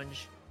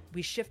Lounge,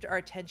 we shift our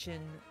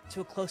attention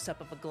to a close-up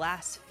of a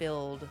glass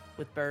filled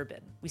with bourbon.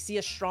 We see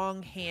a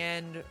strong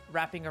hand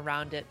wrapping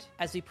around it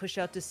as we push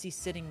out to see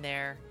sitting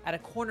there at a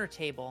corner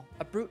table,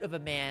 a brute of a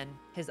man,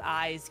 his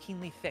eyes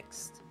keenly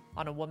fixed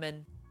on a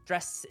woman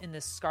dressed in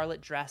this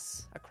scarlet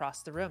dress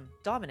across the room.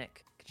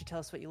 Dominic, could you tell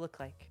us what you look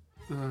like?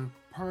 The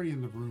party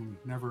in the room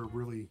never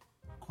really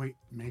quite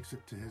makes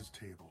it to his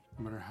table.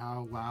 No matter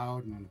how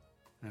loud and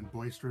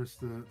boisterous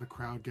the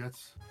crowd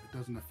gets, it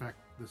doesn't affect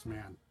this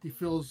man. He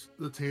fills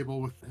the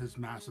table with his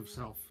massive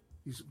self.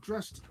 He's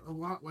dressed a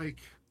lot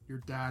like your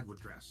dad would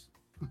dress.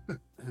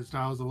 His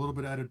style is a little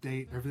bit out of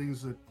date.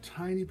 Everything's a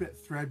tiny bit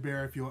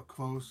threadbare if you look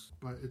close,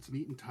 but it's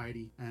neat and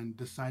tidy and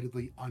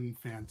decidedly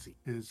unfancy.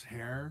 His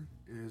hair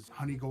is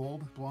honey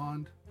gold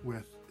blonde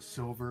with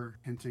silver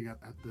hinting at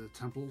the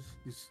temples.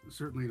 He's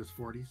certainly in his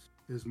 40s.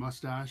 His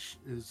mustache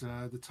is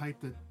the type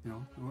that,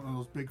 one of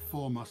those big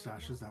full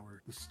mustaches that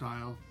were the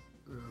style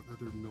of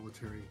other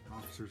military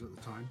officers at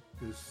the time.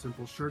 His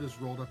simple shirt is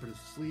rolled up at his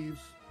sleeves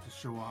to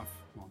show off,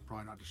 well,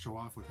 probably not to show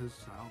off with his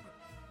style,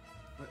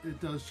 but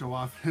it does show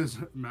off his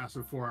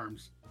massive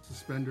forearms.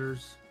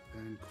 Suspenders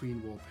and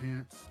clean wool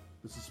pants.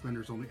 The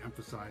suspenders only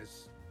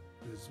emphasize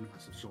his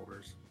massive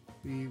shoulders.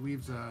 He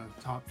weaves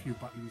top few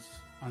buttons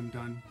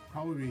undone,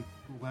 probably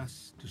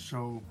less to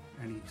show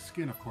any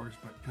skin, of course,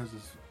 but because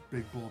his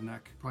big bull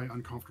neck, probably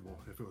uncomfortable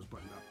if it was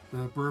buttoned up.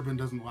 The bourbon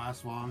doesn't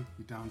last long.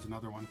 He downs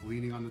another one,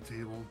 leaning on the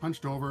table,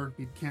 hunched over.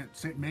 He can't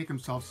make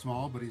himself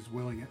small, but he's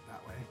willing it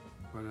that way.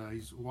 But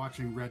he's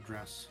watching Red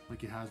Dress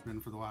like he has been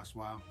for the last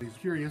while. He's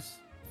curious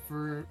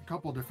for a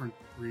couple different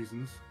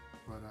reasons,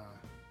 but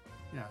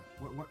yeah.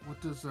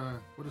 What does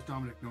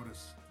Dominic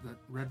notice that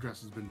Red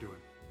Dress has been doing?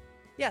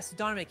 Yes,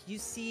 Dominic, you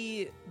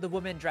see the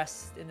woman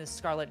dressed in this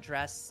scarlet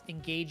dress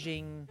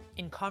engaging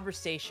in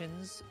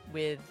conversations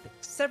with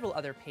several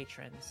other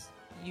patrons.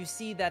 You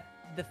see that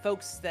the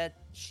folks that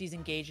she's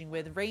engaging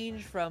with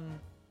range from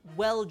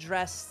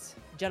well-dressed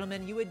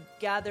gentlemen. You would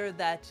gather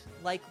that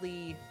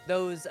likely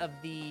those of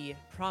the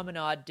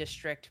Promenade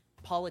District,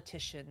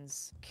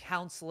 politicians,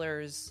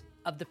 counselors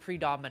of the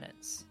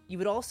predominance. You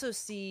would also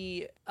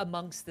see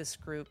amongst this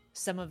group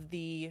some of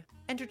the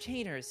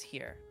entertainers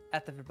here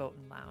at the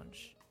Verboten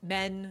Lounge.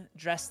 Men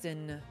dressed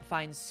in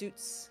fine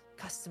suits,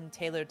 custom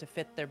tailored to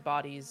fit their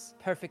bodies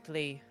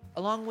perfectly,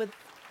 along with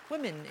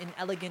women in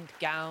elegant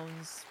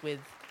gowns with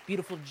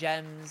beautiful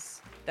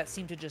gems that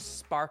seem to just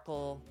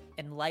sparkle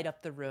and light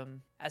up the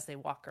room as they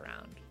walk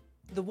around.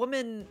 The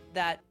woman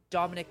that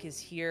Dominic is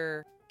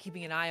here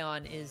keeping an eye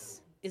on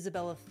is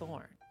Isabella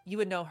Thorne. You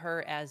would know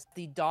her as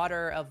the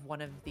daughter of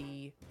one of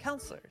the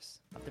counselors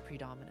of the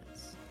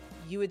predominance.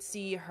 You would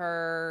see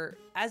her,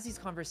 as these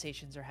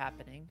conversations are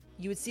happening,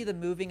 you would see the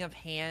moving of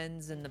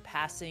hands and the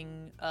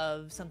passing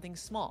of something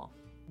small,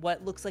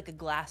 what looks like a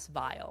glass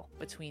vial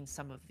between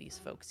some of these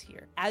folks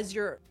here. As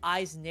your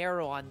eyes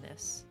narrow on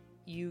this,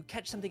 you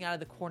catch something out of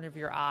the corner of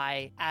your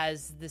eye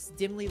as this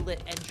dimly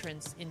lit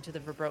entrance into the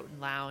Verboten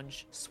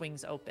Lounge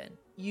swings open.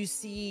 You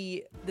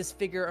see this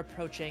figure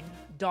approaching,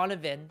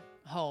 Donovan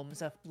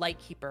Holmes, a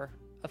lightkeeper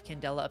of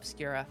Candela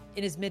Obscura.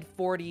 In his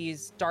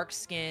mid-40s, dark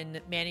skin,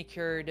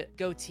 manicured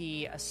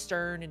goatee, a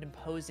stern and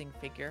imposing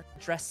figure,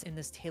 dressed in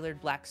this tailored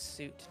black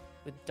suit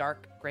with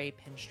dark gray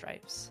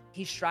pinstripes.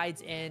 He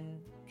strides in.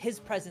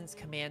 His presence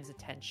commands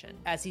attention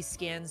as he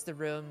scans the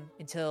room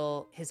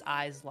until his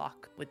eyes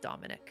lock with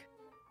Dominic.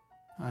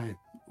 I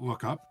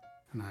look up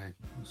and I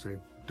say,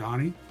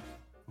 Donnie,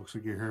 looks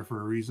like you're here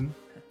for a reason.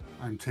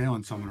 I'm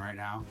tailing someone right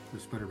now.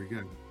 This better be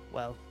good.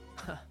 Well,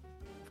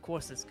 of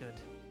course it's good.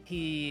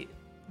 He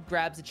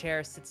grabs a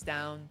chair, sits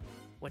down.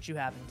 What you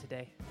having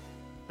today?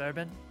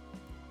 Bourbon?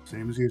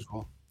 Same as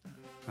usual.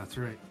 That's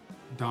right.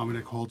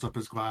 Dominic holds up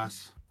his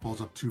glass,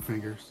 holds up 2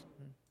 fingers.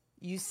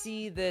 You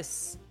see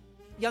this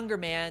younger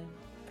man,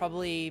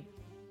 probably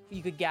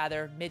you could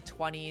gather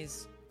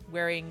mid-20s,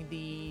 wearing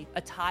the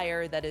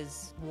attire that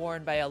is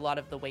worn by a lot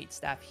of the wait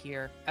staff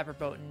here at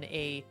Verboten,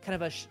 a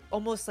kind of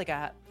almost like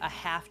a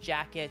half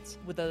jacket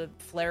with a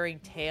flaring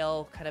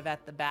tail kind of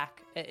at the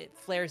back. It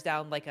flares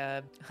down like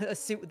a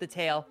suit with the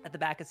tail at the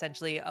back,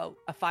 essentially,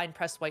 a fine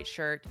pressed white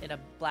shirt and a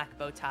black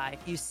bow tie.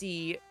 You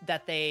see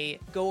that they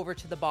go over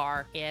to the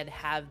bar and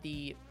have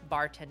the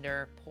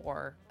bartender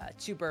pour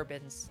 2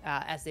 bourbons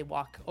as they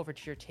walk over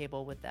to your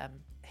table with them.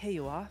 Here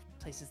you are,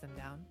 places them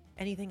down.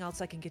 Anything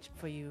else I can get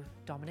for you,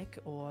 Dominic,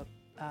 or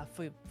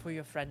for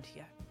your friend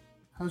here?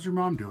 How's your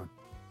mom doing?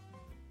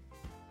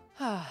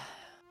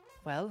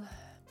 Well,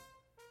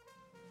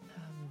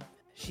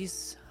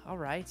 she's all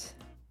right.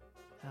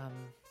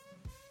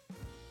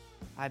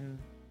 I'm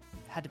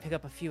had to pick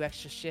up a few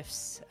extra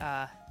shifts.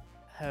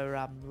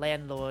 Her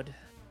landlord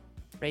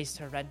raised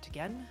her rent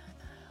again,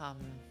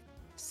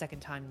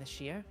 second time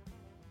this year,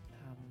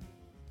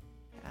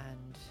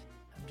 and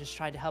I'm just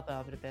trying to help her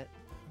out a bit.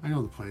 I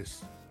know the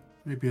place.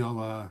 Maybe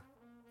I'll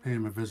pay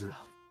him a visit.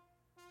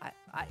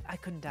 I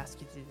couldn't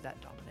ask you to do that,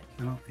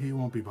 Dominic. He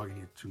won't be bugging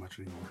you too much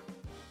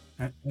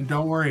anymore. And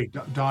don't worry,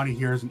 Donnie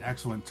here is an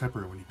excellent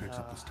tipper when he picks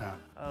up this tab.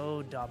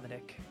 Oh,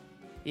 Dominic.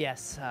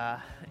 Yes,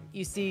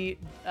 you see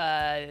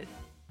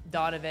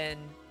Donovan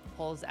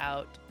pulls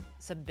out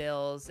some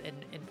bills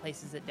and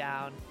places it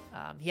down.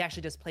 He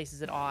actually just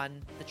places it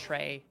on the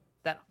tray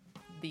that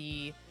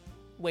the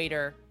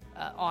waiter,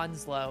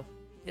 Onslow,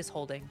 is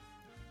holding.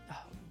 Oh,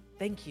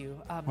 thank you.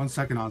 1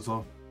 second,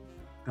 Onslow.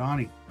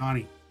 Donnie,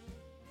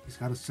 he's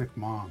got a sick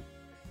mom.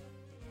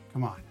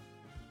 Come on.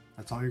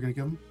 That's all you're going to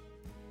give him?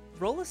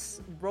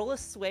 Roll a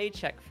sway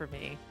check for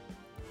me.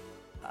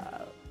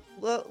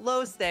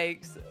 Low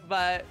stakes,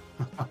 but...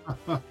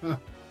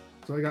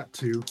 So I got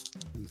 2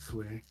 in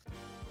sway.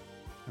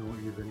 I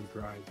won't use any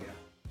drive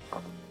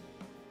yet.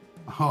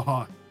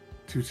 Oh,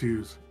 Two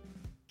twos.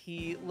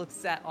 He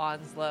looks at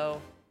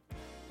Onslow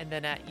and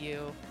then at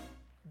you,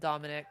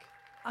 Dominic.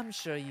 I'm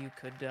sure you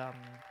could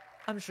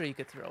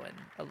throw in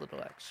a little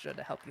extra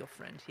to help your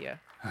friend here.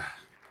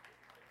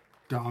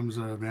 Dom's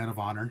a man of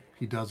honor.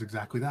 He does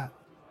exactly that.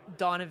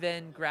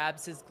 Donovan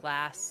grabs his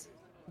glass,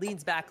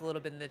 leans back a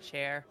little bit in the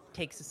chair,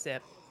 takes a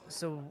sip.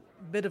 So,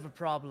 bit of a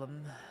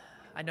problem.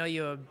 I know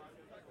you're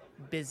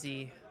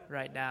busy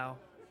right now,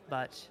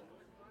 but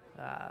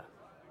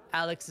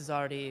Alex has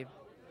already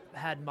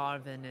had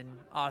Marvin and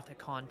Arthur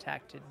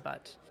contacted,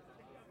 but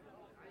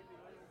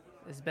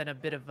there's been a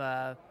bit of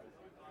a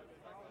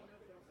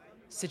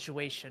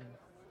situation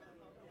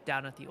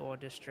down at the ore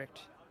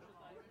district,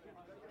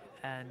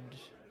 and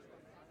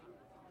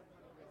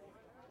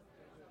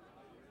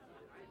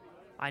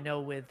I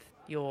know with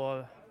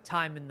your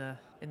time in the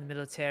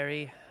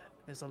military,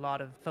 there's a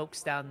lot of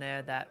folks down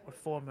there that were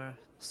former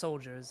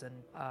soldiers, and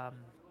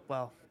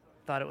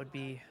thought it would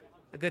be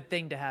a good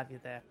thing to have you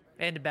there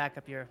and to back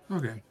up your.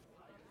 Okay.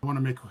 I want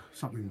to make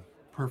something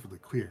perfectly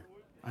clear.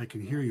 I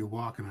can hear you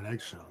walking on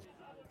eggshells.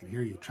 I can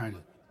hear you trying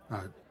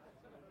to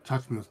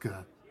touch me with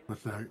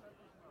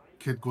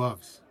kid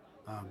gloves.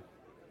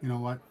 You know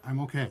what? I'm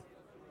okay.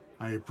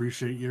 I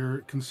appreciate your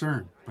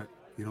concern, but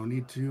you don't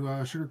need to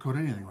sugarcoat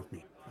anything with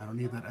me. I don't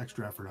need that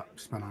extra effort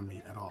spent on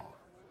me at all.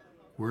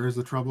 Where is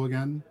the trouble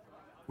again?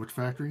 Which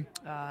factory?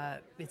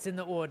 It's in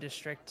the ore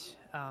district.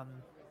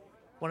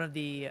 One of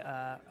the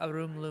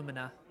Arum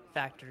Lumina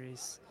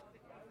factories.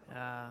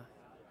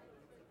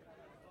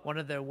 One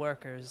of their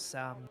workers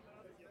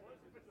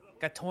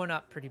got torn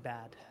up pretty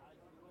bad.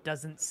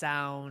 Doesn't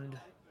sound...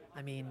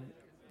 I mean,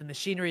 the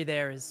machinery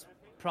there is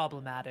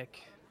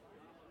problematic,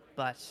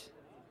 but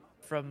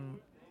from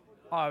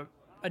our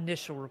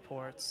initial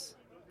reports,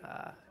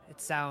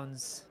 it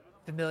sounds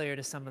familiar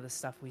to some of the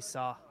stuff we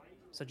saw.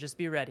 So just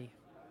be ready.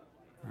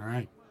 All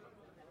right.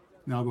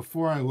 Now,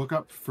 before I look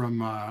up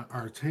from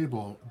our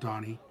table,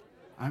 Donnie,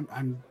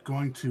 I'm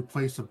going to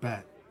place a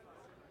bet.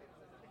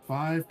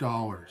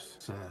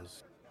 $5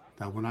 says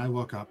that when I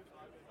look up,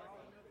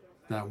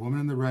 that woman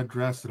in the red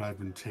dress that I've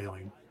been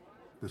tailing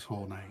this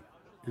whole night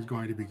is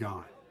going to be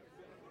gone.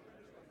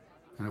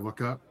 And I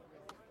look up.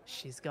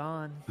 She's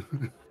gone.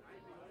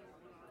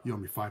 You owe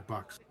me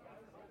 $5.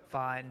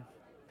 Fine.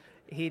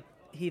 He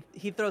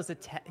throws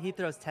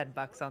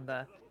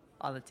 $10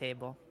 on the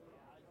table.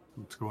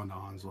 Let's go into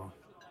Onslow.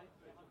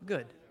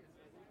 Good.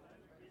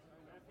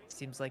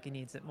 Seems like he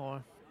needs it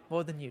more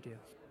than you do.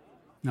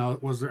 Now,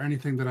 was there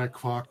anything that I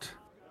clocked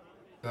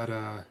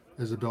that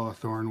Isabella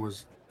Thorne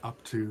was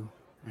up to?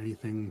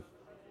 Anything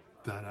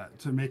that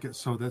to make it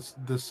so this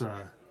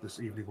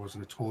evening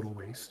wasn't a total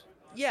waste?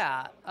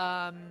 Yeah.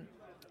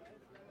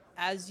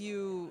 As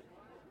you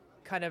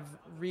kind of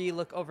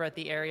re-look over at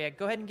the area,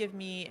 go ahead and give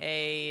me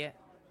a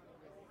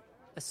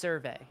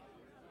survey.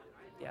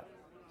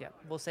 Yep.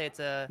 We'll say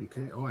it's a.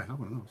 Okay. Oh, I have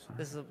one of those.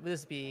 Sorry.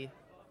 This be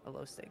a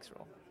low stakes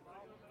roll.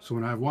 So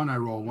when I have one, I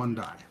roll one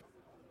die,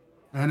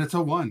 and it's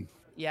a 1.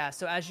 Yeah.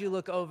 So as you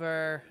look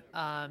over,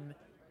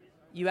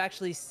 you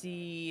actually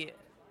see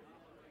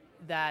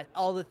that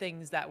all the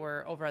things that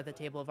were over at the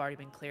table have already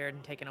been cleared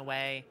and taken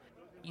away.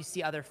 You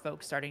see other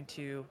folks starting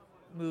to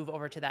move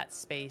over to that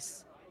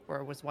space where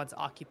it was once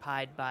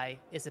occupied by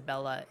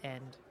Isabella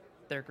and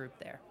their group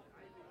there.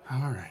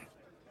 All right.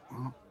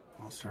 Well,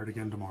 I'll start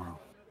again tomorrow.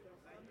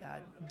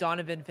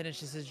 Donovan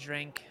finishes his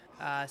drink,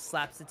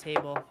 slaps the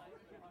table.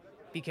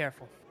 Be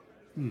careful.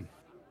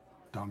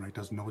 Dominic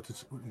doesn't know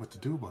what to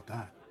do about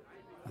that.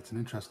 That's an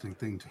interesting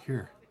thing to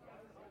hear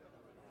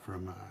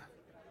from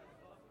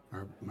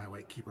my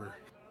white keeper.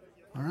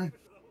 All right.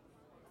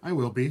 I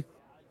will be,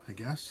 I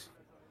guess.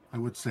 I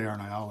would say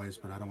aren't I always,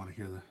 but I don't want to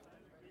hear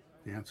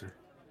the answer.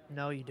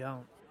 No, you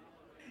don't.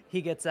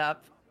 He gets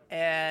up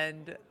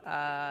and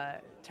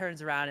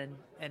turns around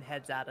and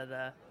heads out of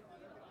the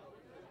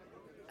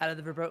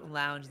Verboten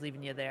Lounge,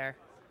 leaving you there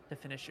to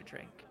finish your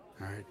drink.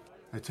 All right.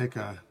 I take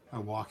a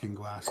walking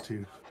glass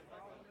too.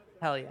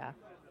 Hell yeah.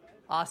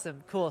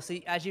 Awesome. Cool. So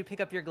as you pick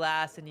up your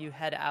glass and you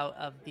head out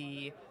of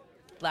the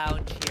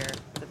lounge here,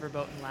 the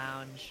Verboten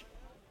Lounge,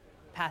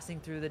 passing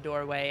through the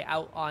doorway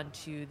out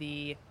onto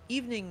the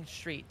evening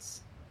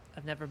streets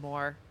of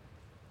Nevermore,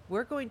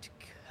 we're going to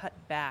cut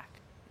back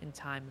in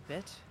time a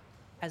bit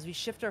as we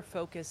shift our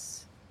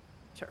focus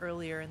to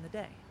earlier in the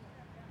day.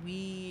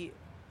 We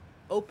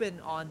open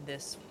on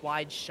this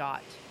wide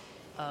shot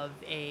of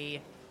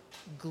a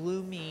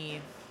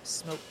gloomy,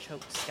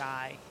 smoke-choked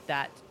sky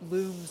that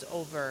looms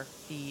over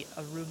the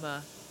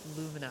Aruma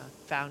Lumina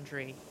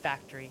factory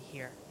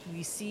here.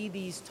 We see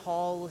these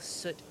tall,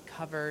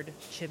 soot-covered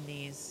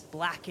chimneys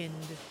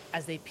blackened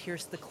as they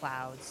pierce the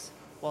clouds,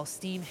 while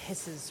steam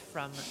hisses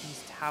from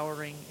these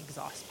towering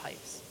exhaust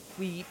pipes.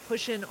 We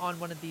push in on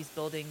one of these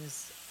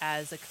buildings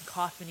as a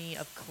cacophony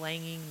of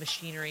clanging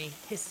machinery,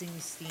 hissing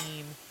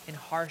steam, and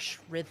harsh,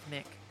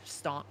 rhythmic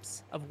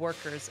stomps of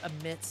workers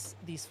amidst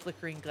these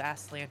flickering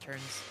glass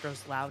lanterns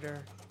grows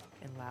louder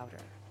and louder.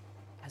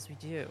 As we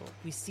do,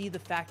 we see the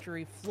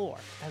factory floor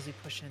as we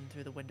push in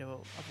through the window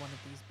of one of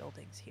these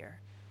buildings here.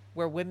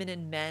 where women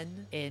and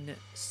men in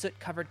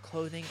soot-covered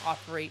clothing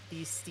operate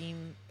these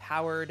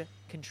steam-powered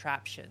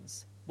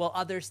contraptions, while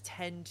others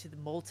tend to the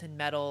molten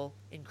metal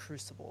in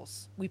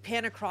crucibles. We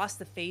pan across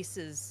the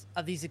faces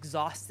of these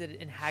exhausted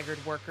and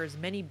haggard workers,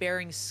 many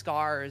bearing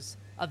scars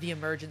of the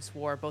emergence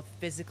war, both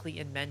physically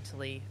and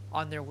mentally,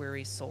 on their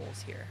weary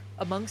souls here.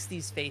 Amongst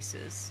these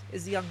faces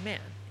is a young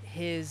man.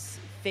 His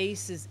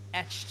face is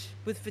etched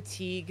with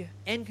fatigue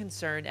and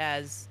concern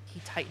as he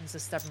tightens a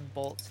stubborn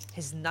bolt,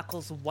 his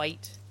knuckles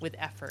white with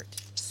effort,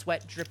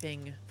 sweat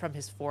dripping from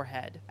his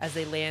forehead as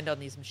they land on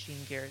these machine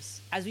gears.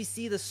 As we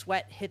see the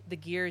sweat hit the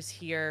gears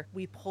here,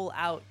 we pull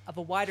out of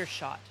a wider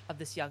shot of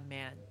this young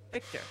man.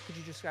 Victor, could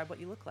you describe what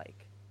you look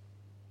like?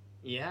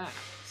 Yeah,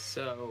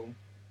 so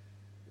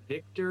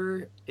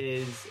Victor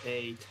is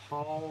a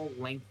tall,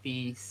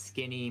 lengthy,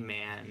 skinny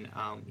man.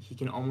 He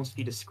can almost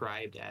be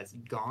described as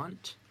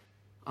gaunt.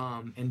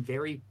 And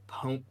very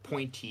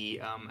pointy.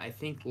 I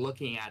think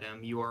looking at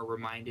him, you are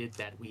reminded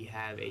that we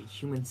have a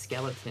human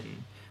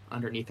skeleton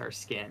underneath our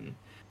skin.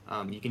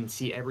 You can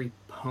see every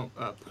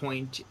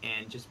point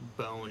and just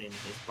bone in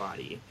his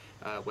body,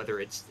 whether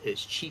it's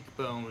his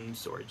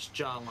cheekbones or his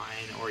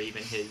jawline or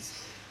even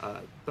his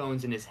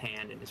bones in his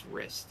hand and his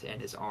wrist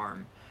and his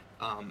arm.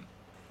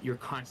 You're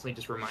constantly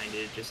just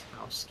reminded just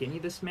how skinny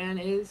this man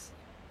is,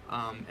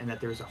 and that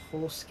there's a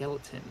whole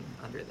skeleton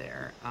under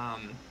there.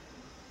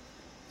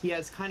 He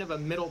has kind of a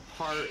middle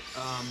part,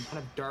 kind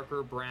of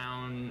darker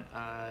brown,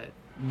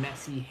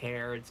 messy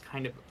hair. It's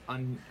kind of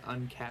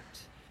unkept.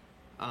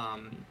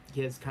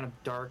 He has kind of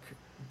dark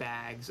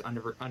bags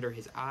under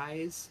his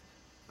eyes,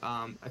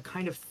 a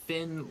kind of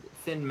thin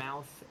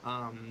mouth,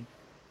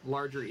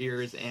 larger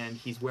ears, and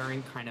he's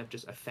wearing kind of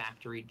just a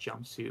factory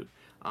jumpsuit.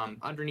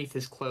 Underneath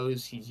his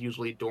clothes, he's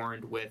usually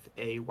adorned with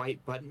a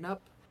white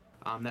button-up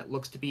that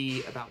looks to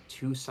be about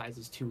 2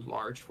 sizes too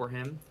large for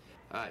him.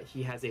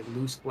 He has a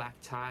loose black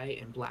tie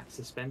and black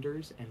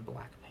suspenders and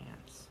black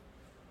pants.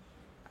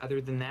 Other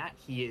than that,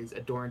 he is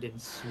adorned in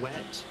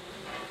sweat,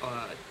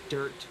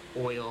 dirt,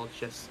 oil,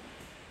 just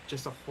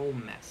a whole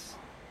mess.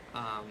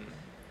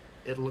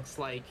 It looks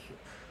like,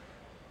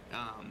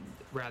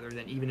 rather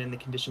than even in the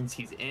conditions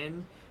he's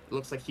in, it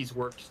looks like he's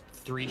worked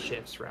 3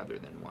 shifts rather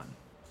than 1.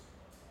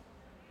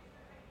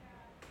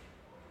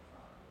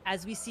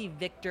 As we see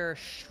Victor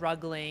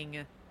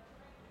struggling,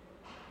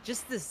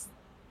 just this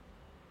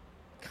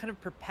kind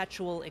of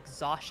perpetual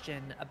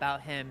exhaustion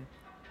about him,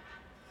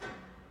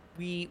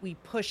 we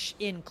push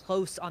in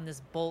close on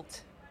this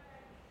bolt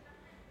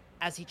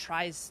as he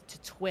tries to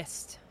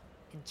twist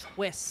and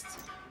twist,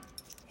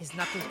 his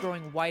knuckles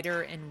growing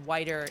whiter and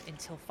whiter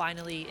until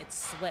finally it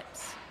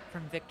slips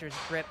from Victor's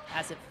grip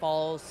as it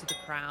falls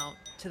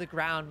to the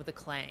ground with a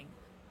clang.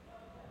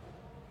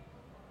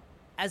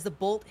 As the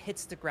bolt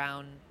hits the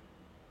ground,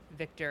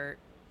 Victor,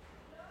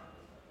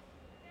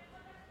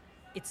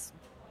 it's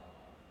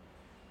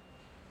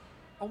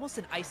almost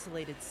an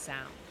isolated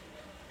sound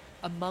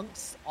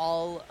amongst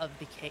all of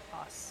the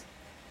chaos.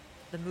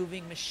 The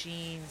moving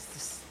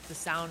machines, the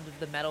sound of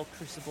the metal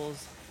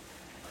crucibles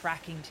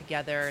cracking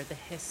together, the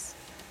hiss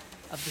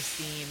of the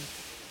steam.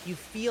 You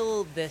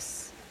feel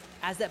this,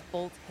 as that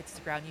bolt hits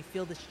the ground, you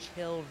feel this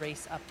chill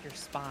race up your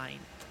spine.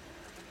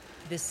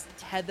 This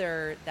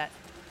tether that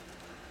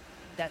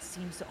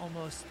seems to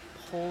almost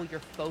pull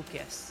your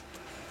focus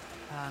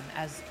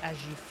as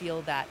you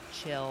feel that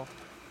chill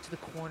to the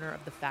corner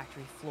of the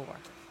factory floor.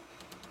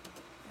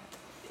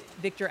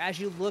 Victor, as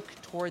you look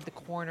toward the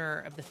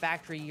corner of the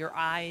factory, your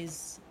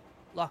eyes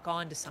lock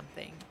onto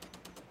something.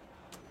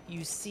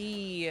 You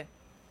see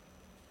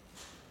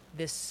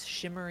this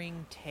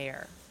shimmering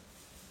tear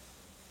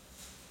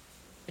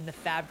in the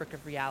fabric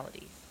of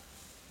reality.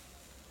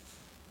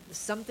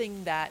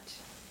 Something that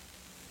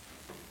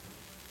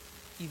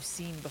you've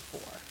seen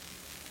before.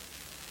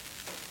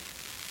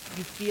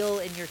 You feel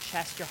in your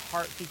chest your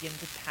heart begin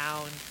to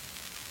pound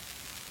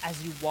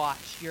as you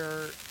watch,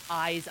 your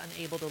eyes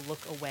unable to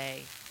look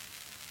away,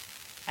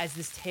 as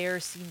this tear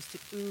seems to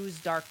ooze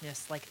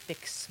darkness like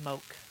thick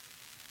smoke.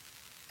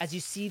 As you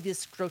see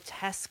this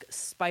grotesque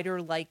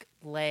spider-like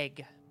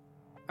leg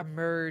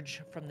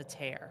emerge from the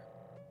tear.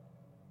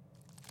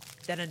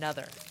 Then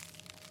another,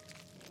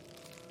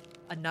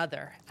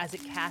 as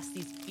it casts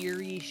these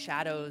eerie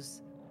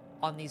shadows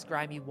on these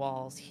grimy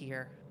walls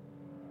here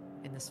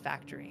in this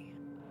factory.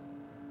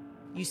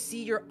 You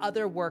see your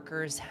other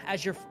workers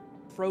as you're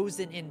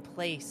frozen in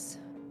place,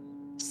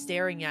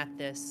 staring at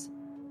this,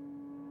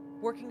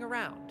 working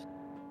around,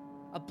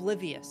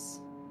 oblivious,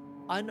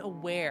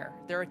 unaware,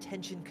 their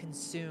attention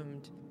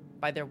consumed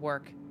by their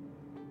work.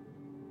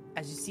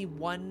 As you see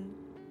one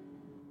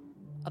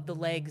of the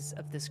legs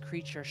of this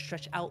creature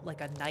stretch out like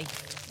a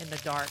knife in the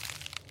dark,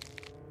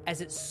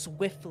 as it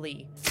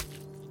swiftly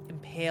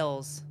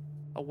impales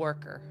a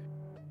worker.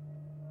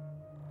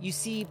 You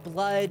see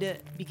blood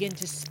begin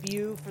to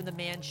spew from the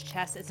man's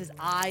chest as his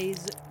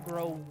eyes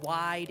grow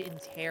wide in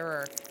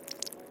terror,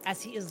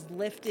 as he is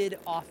lifted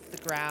off the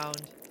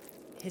ground,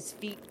 his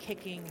feet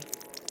kicking,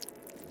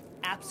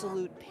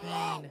 absolute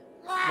pain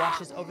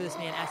washes over this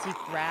man as he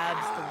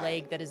grabs the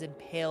leg that is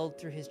impaled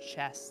through his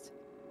chest.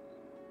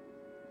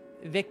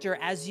 Victor,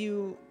 as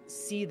you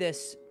see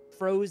this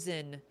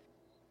frozen,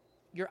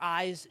 your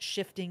eyes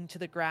shifting to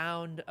the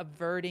ground,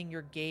 averting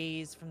your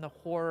gaze from the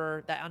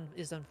horror that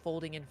is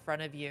unfolding in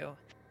front of you.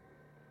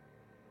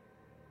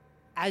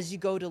 As you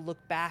go to look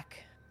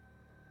back,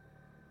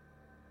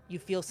 you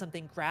feel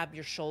something grab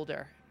your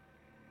shoulder.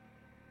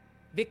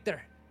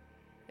 Victor,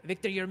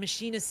 your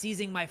machine is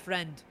seizing my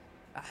friend.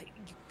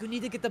 You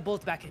need to get the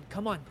bolt back in.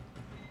 Come on.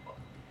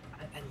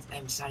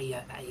 I'm sorry.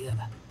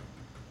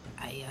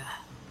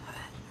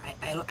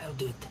 I'll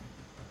do it.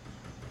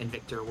 And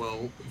Victor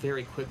will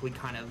very quickly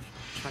kind of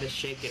try to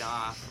shake it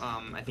off.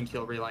 I think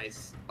he'll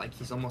realize like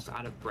he's almost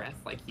out of breath,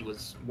 like he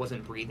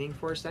wasn't breathing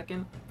for a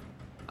second.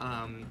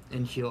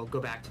 And he'll go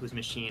back to his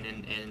machine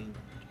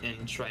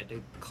and try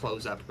to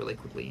close up really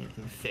quickly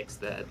and fix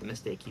the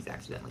mistake he's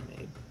accidentally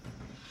made.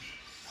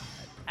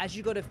 As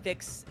you go to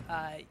fix,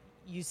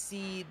 you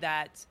see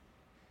that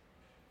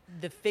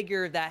the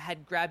figure that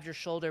had grabbed your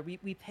shoulder,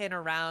 we pan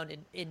around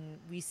and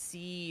we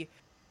see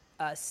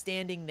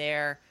standing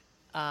there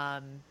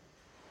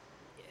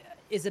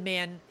is a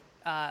man,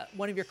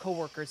 one of your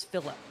coworkers,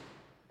 Philip.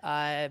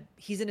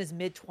 He's in his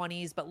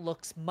mid-20s but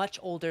looks much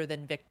older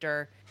than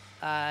Victor.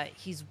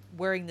 He's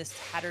wearing this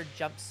tattered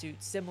jumpsuit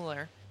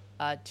similar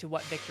to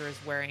what Victor is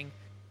wearing.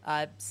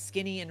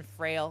 Skinny and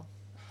frail,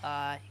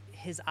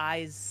 his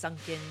eyes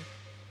sunken,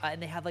 and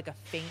they have like a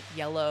faint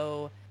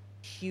yellow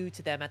hue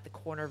to them at the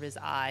corner of his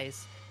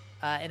eyes,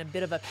 and a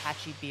bit of a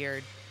patchy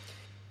beard.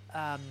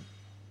 And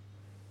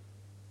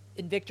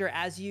Victor,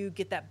 as you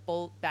get that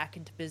bolt back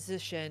into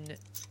position,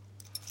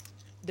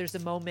 there's a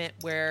moment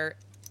where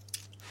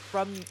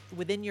from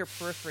within your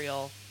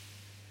peripheral,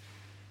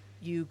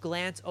 you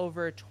glance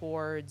over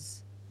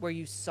towards where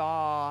you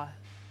saw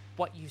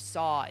what you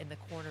saw in the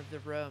corner of the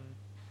room,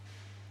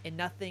 and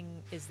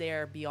nothing is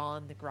there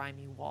beyond the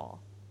grimy wall.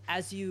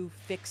 As you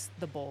fix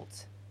the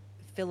bolt,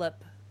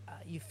 Philip,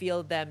 you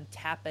feel them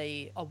tap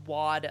a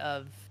wad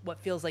of what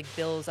feels like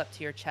bills up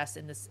to your chest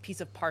in this piece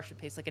of parchment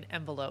paper, like an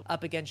envelope,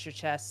 up against your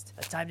chest.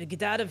 Time to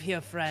get out of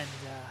here, friend.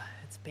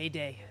 It's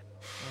payday,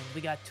 and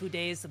we got 2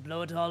 days to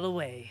blow it all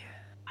away.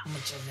 How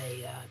much are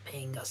they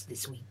paying us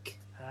this week?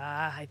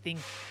 I think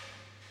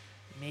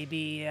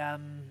maybe, I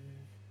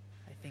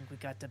think we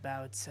got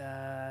about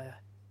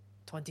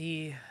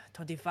 20,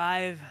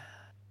 25,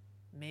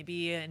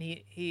 maybe, and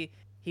he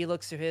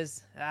looks through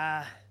his,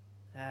 I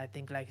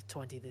think like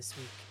 20 this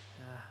week.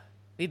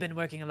 We've been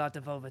working a lot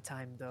of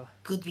overtime, though.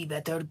 Could be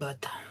better,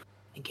 but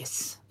I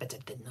guess better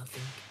than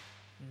nothing.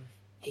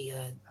 Hey,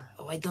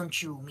 why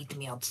don't you meet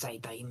me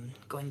outside? I'm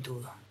going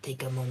to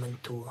take a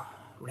moment to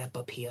wrap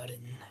up here,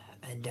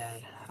 and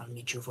I'll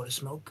meet you for a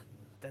smoke.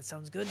 That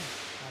sounds good.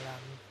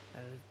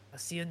 I'll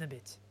see you in a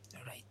bit.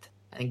 All right.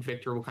 I think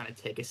Victor will kind of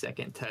take a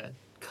second to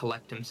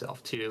collect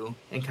himself too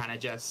and kind of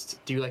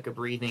just do like a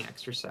breathing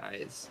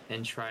exercise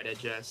and try to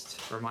just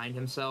remind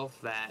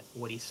himself that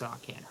what he saw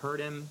can't hurt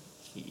him.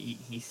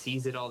 He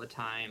sees it all the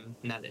time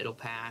and that it'll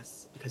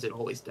pass because it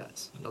always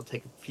does. He'll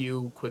take a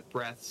few quick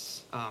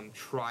breaths,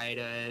 try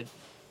to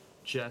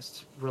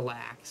just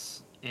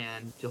relax,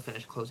 and he'll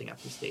finish closing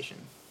up the station.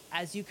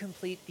 As you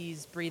complete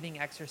these breathing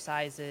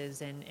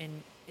exercises and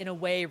in a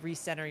way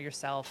recenter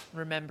yourself,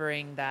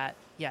 remembering that,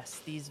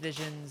 yes, these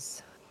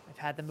visions, I've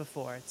had them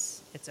before.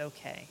 It's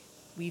okay.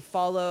 We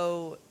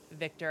follow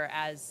Victor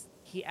as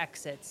he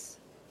exits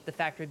the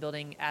factory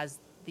building as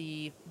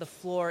the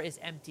floor is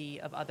empty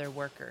of other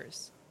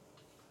workers.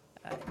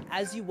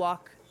 As you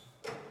walk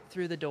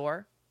through the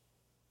door,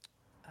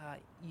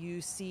 you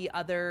see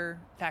other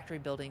factory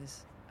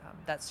buildings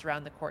that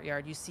surround the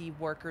courtyard. You see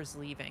workers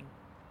leaving.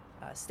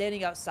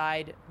 Standing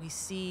outside, we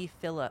see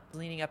Philip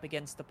leaning up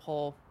against the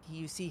pole.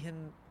 You see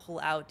him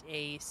pull out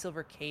a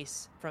silver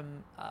case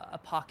from a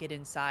pocket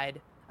inside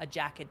a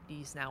jacket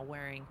he's now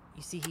wearing.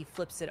 You see he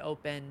flips it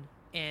open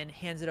and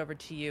hands it over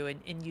to you,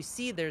 and you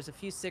see there's a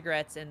few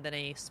cigarettes and then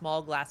a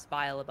small glass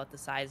vial about the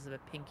size of a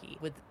pinky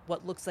with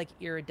what looks like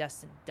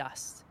iridescent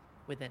dust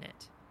within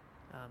it.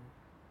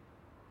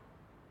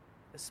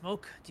 A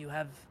smoke? Do you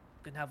have?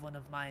 Can have one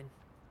of mine.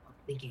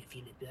 Thank you,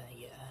 Philip.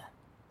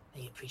 I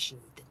appreciate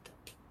it.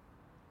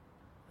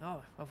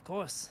 Oh, of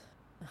course.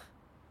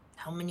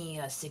 How many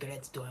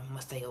cigarettes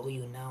must I owe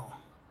you now?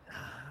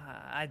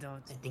 I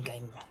don't. I think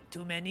I'm...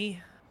 Too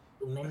many?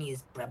 Too many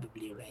is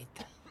probably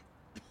right.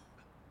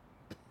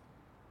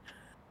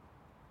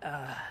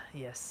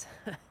 Yes.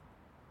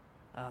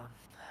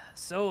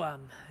 So,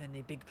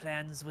 any big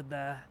plans with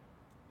the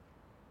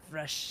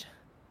fresh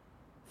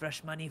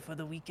money for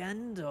the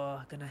weekend,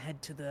 or gonna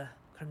head to the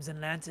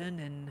Crimson Lantern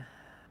and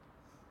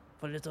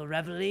for a little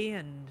revelry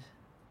and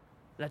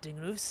letting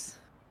loose?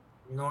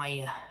 No,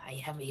 I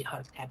have a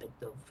hard habit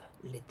of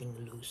letting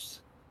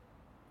loose.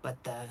 But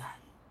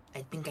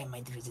I think I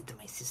might visit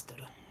my sister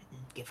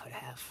and give her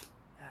half.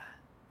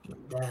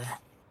 And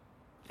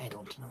I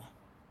don't know.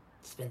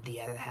 Spend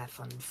the other half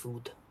on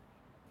food.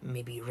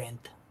 Maybe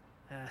rent.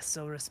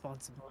 So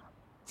responsible.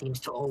 Seems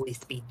to always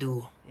be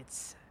due.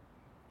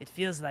 It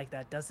feels like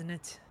that, doesn't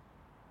it?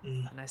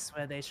 And I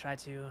swear they try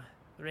to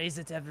raise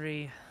it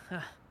every...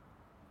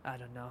 I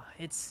don't know.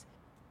 It's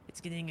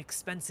getting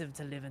expensive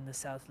to live in the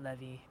South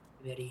Levy.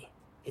 Very.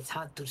 It's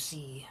hard to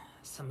see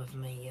some of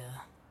my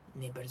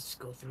neighbors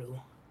go through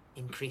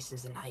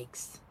increases and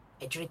hikes.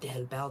 I try to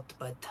help out,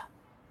 but,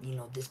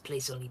 this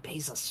place only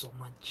pays us so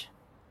much.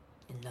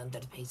 And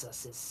underpays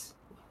us is,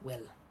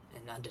 well,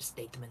 an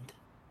understatement.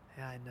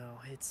 Yeah, I know.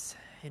 It's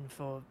in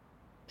for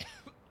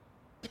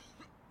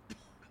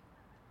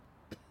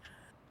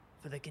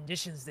the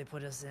conditions they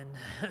put us in.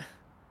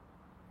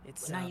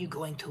 It's When are you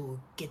going to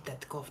get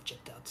that cough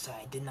checked out, sir?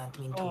 I did not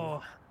mean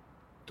to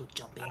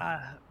jump in.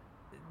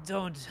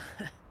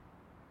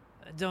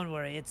 Don't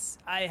worry.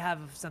 I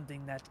have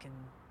something that can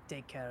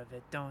take care of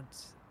it.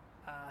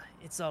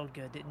 It's all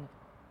good.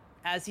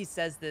 As he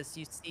says this,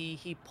 you see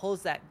he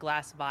pulls that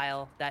glass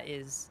vial that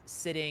is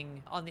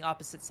sitting on the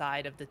opposite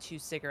side of the 2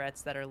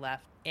 cigarettes that are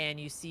left, and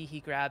you see he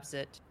grabs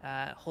it,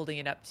 holding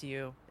it up to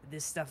you.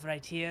 This stuff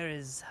right here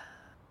is,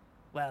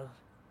 well,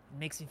 it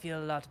makes me feel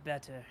a lot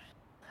better.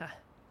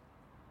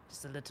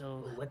 Just a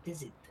little... What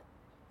is it?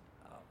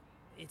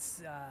 It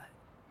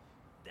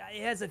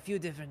has a few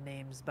different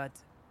names, but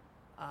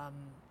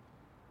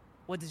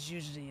what is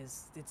usually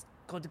it's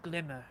called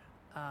Glimmer.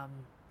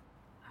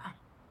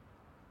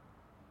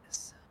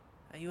 Yes.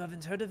 You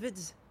haven't heard of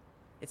it?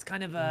 It's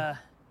kind of a...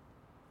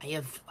 I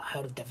have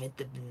heard of it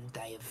and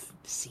I have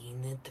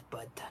seen it,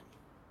 but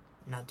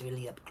not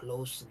really up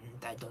close,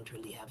 and I don't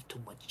really have too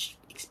much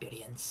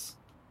experience.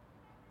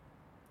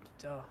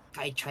 Oh.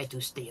 I try to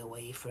stay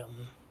away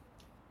from...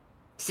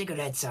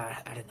 Cigarettes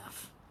are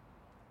enough.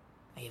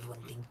 I have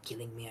one thing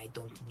killing me I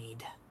don't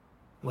need.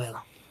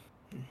 Well,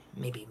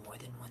 maybe more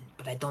than one,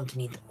 but I don't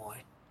need more.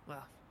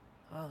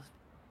 Well,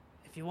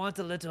 if you want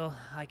a little,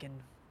 I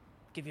can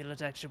give you a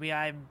little extra.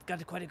 I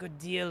got quite a good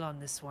deal on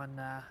this one.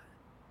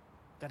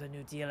 Got a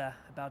new dealer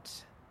about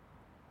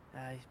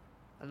a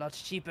lot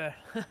cheaper.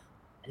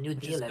 A new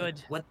dealer?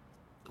 Good.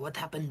 What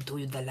happened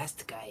to the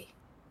last guy?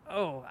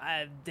 Oh,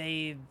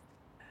 they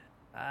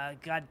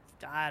got,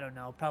 I don't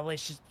know, probably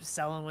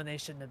selling when they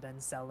shouldn't have been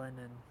selling,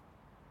 and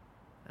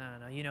I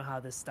don't know, you know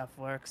how this stuff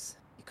works.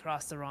 You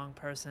cross the wrong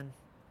person,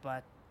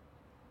 but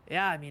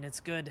yeah, I mean, it's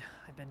good.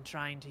 I've been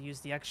trying to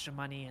use the extra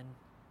money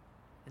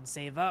and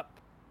save up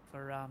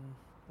for,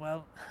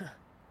 well,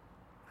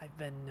 I've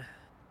been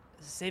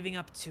saving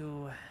up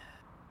to,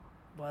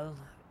 well,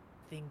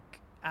 I think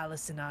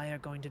Alice and I are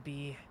going to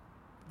be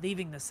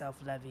leaving the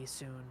South Levy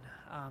soon.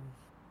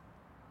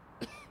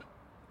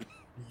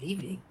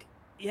 Leaving?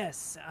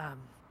 Yes,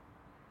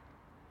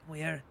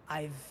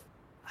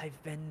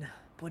 I've been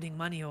putting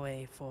money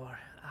away for,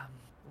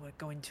 we're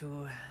going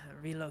to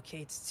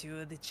relocate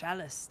to the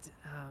Chalice.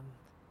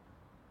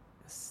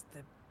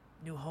 The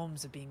new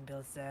homes are being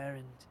built there,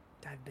 and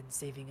I've been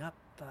saving up.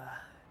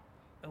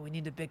 We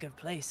need a bigger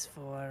place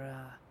for,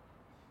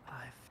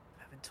 I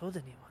haven't told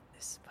anyone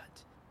this,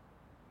 but,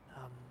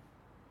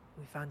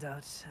 we found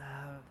out,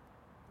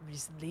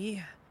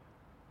 recently,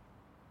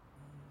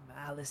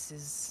 Alice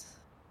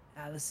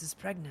is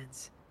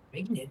pregnant.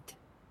 Pregnant?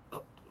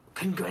 Oh,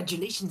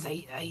 congratulations!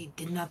 I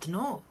did not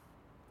know.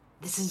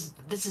 This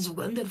is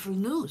wonderful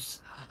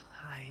news.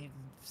 I'm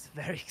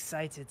very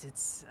excited.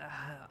 It's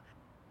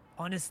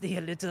honestly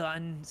a little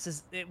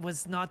it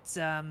was not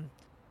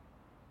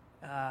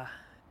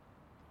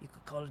you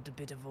could call it a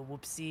bit of a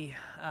whoopsie.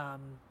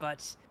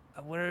 But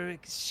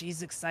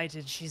she's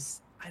excited.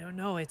 I don't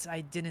know.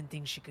 I didn't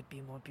think she could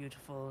be more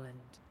beautiful, and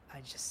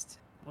it's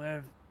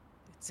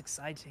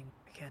exciting.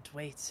 I can't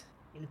wait.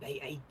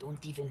 I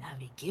don't even have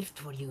a gift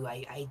for you.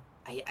 I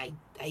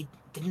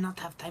did not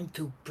have time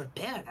to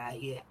prepare.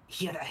 I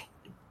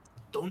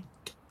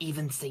don't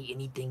even say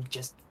anything.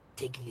 Just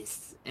take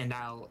this. And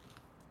I'll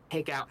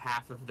take out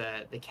half of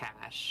the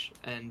cash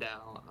and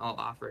I'll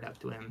offer it up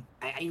to him.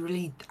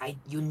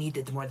 You need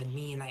it more than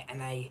me,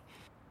 and I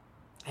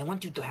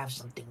want you to have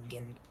something,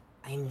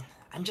 and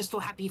I'm just so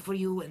happy for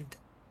you, and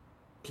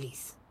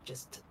please,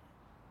 just...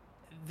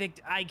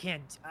 Victor, I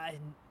can't. I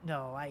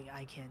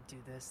can't do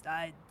this.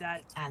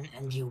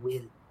 And you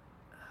will.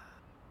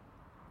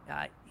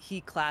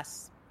 He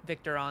clasps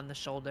Victor on the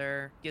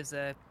shoulder, gives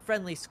a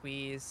friendly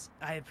squeeze.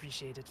 I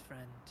appreciate it,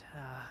 friend.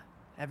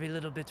 Every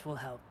little bit will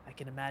help. I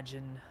can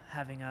imagine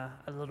having a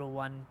little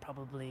one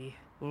probably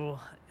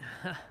will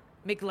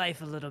make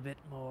life a little bit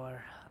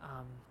more,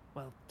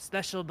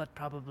 special, but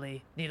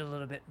probably need a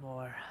little bit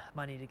more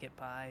money to get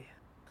by.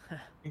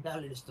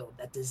 $10 though,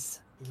 that is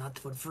not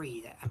for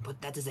free.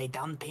 But that is a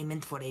down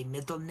payment for a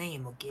middle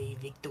name, okay,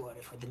 Victor,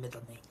 for the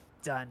middle name.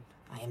 Done.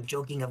 I am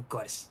joking, of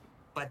course,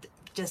 but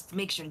just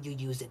make sure you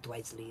use it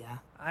wisely, huh?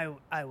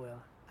 I will.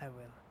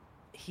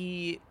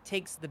 He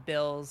takes the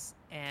bills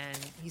and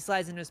he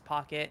slides into his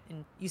pocket,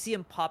 and you see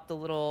him pop the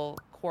little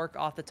cork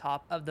off the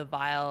top of the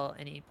vial,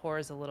 and he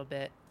pours a little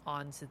bit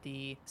onto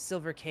the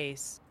silver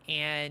case.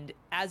 And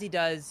as he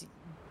does,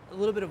 a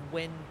little bit of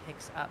wind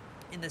picks up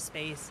in the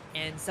space,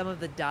 and some of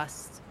the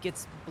dust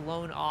gets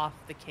blown off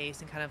the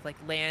case and kind of like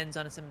lands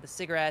on some of the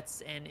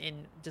cigarettes and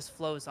just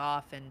flows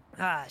off. And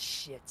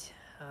shit.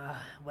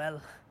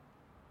 Well,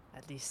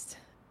 At least,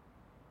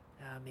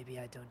 maybe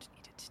I don't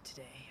need it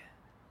today.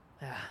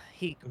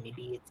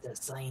 Maybe it's a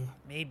sign.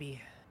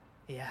 Maybe,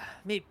 yeah,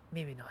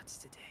 maybe not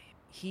today.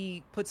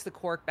 He puts the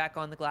cork back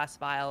on the glass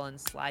vial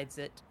and slides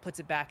it, puts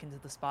it back into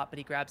the spot, but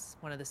he grabs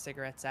one of the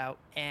cigarettes out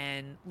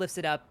and lifts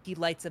it up. He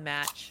lights a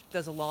match,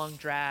 does a long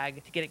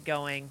drag to get it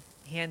going,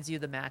 hands you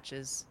the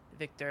matches,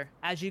 Victor.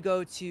 As you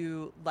go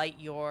to light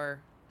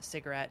your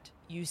cigarette,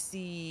 you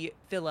see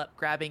Philip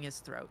grabbing his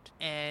throat,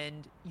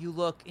 and you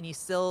look and he's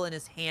still in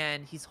his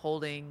hand, he's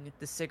holding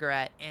the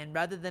cigarette, and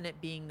rather than it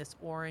being this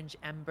orange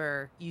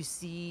ember, you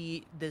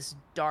see this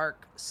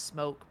dark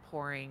smoke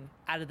pouring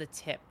out of the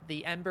tip.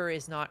 The ember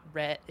is not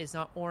red, is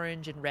not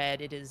orange and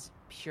red, it is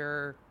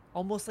pure,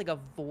 almost like a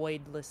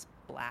voidless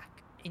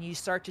black. And you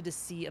start to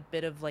just see a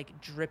bit of like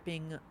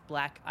dripping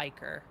black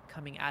ichor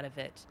coming out of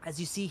it. As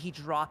you see, he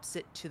drops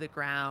it to the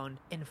ground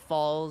and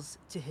falls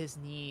to his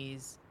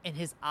knees, and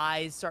his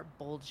eyes start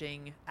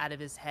bulging out of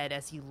his head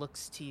as he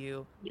looks to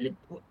you.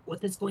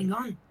 What is going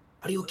on?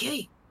 Are you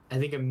okay? I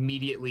think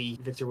immediately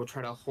Victor will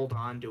try to hold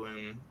on to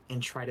him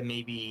and try to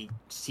maybe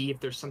see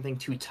if there's something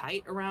too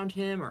tight around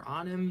him or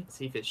on him,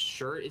 see if his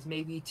shirt is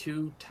maybe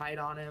too tight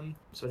on him.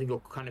 So I think he'll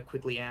kind of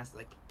quickly ask,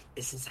 like,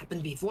 this has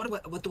happened before.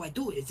 What do I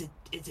do? Is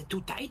it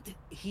too tight?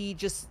 He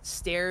just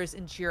stares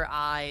into your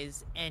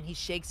eyes and he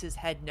shakes his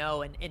head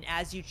no. And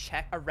as you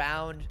check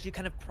around, you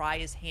kind of pry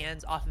his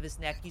hands off of his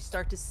neck. You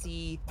start to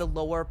see the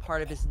lower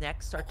part of his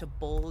neck start to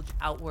bulge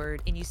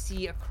outward, and you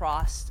see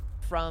across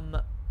from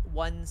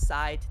one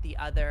side to the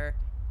other,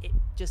 it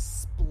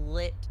just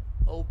split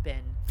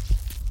open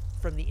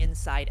from the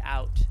inside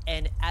out.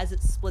 And as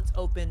it splits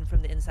open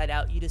from the inside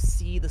out, you just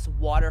see this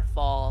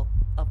waterfall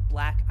of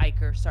black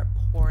ichor start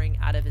pouring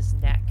out of his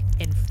neck,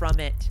 and from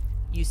it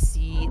you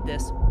see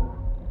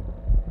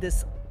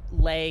this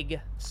leg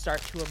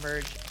start to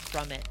emerge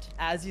from it.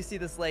 As you see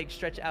this leg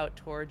stretch out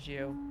towards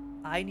you,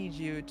 I need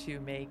you to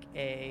make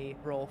a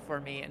roll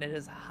for me, and it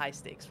is a high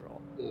stakes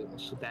roll. oh,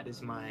 so that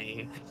is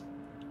my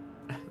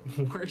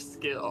worst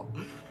skill.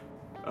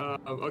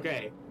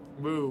 Okay,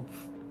 move.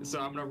 So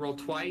I'm gonna roll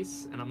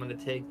twice, and I'm gonna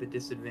take the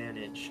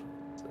disadvantage.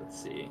 So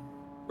let's see.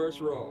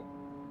 First roll.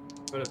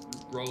 I'm gonna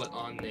roll it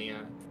on the.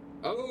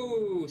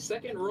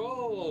 Second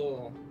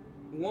roll.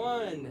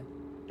 1.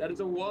 That is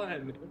a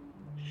 1.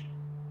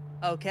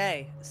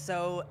 Okay,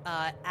 so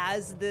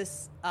as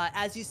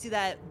you see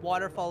that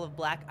waterfall of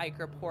black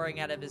ichor pouring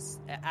out of his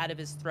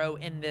throat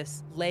and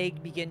this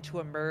leg begin to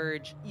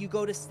emerge, you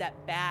go to step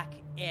back,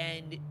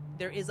 and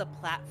there is a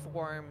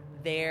platform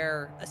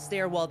there, a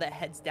stairwell that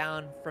heads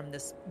down from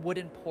this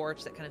wooden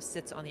porch that kind of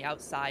sits on the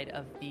outside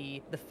of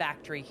the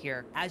factory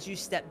here. As you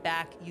step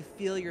back, you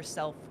feel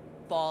yourself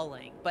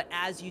falling, but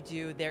as you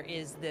do, there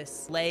is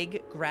this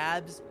leg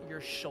grabs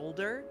your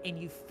shoulder, and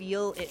you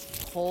feel it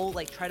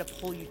try to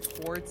pull you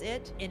towards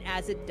it, and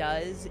as it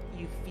does,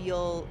 you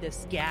feel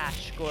this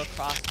gash go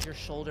across your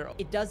shoulder.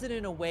 It does it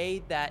in a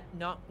way that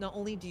not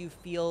only do you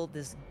feel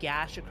this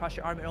gash across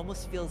your arm, it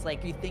almost feels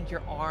like you think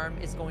your arm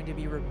is going to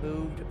be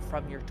removed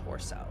from your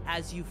torso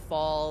as you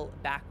fall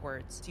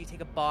backwards. So you take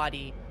a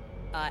body.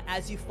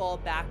 As you fall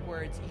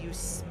backwards, you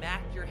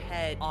smack your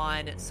head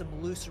on some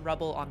loose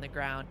rubble on the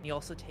ground. You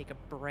also take a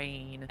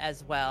brain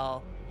as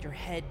well. Your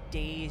head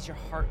dazed, your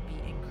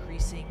heartbeat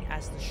increasing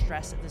as the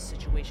stress of the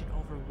situation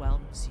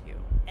overwhelms you.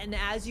 And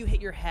as you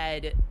hit your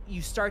head,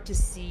 you start to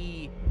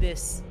see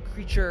this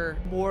creature,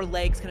 more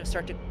legs kind of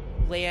start to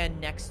land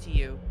next to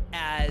you.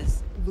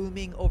 As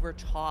looming over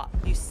top,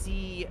 you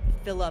see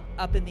Philip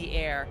up in the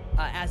air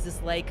as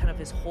this leg kind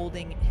of is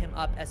holding him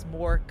up as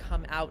more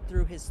come out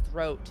through his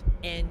throat.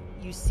 And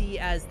you see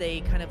as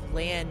they kind of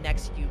land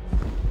next to you,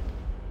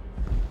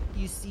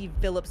 you see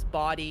Philip's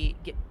body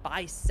get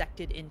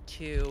bisected in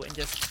two and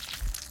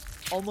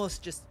just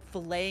almost just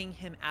filleting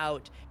him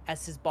out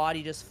as his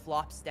body just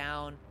flops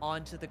down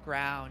onto the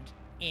ground.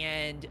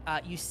 And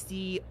you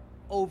see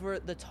over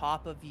the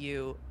top of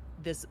you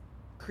this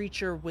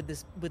creature with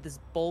this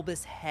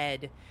bulbous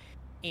head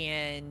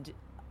and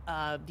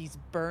these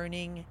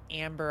burning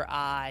amber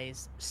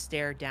eyes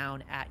stare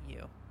down at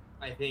you.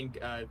 I think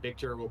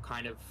Victor will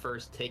kind of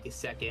first take a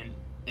second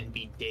and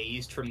be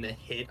dazed from the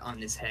hit on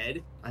his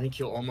head. I think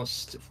he'll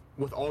almost,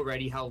 with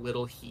already how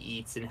little he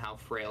eats and how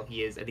frail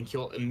he is, I think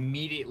he'll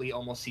immediately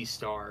almost see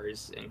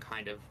stars and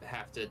kind of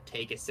have to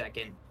take a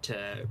second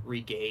to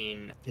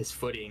regain his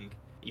footing,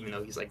 even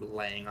though he's like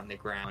laying on the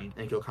ground.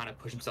 And he'll kind of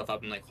push himself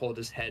up and like hold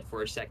his head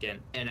for a second.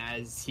 And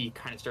as he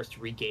kind of starts to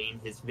regain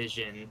his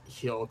vision,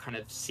 he'll kind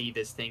of see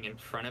this thing in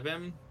front of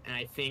him. And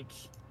I think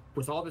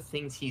with all the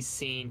things he's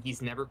seen,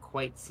 he's never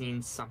quite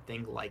seen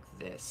something like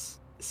this.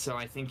 So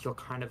I think he'll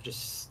kind of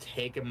just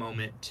take a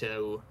moment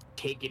to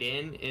take it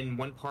in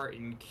one part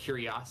in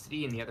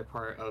curiosity and the other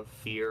part of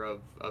fear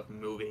of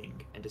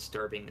moving and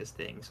disturbing this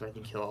thing. So I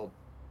think he'll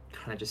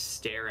kind of just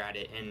stare at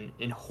it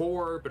in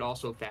horror, but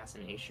also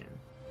fascination.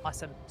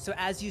 Awesome. So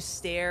as you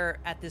stare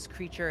at this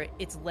creature,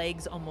 its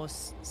legs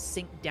almost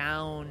sink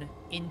down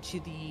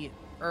into the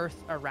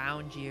earth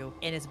around you,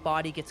 and its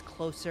body gets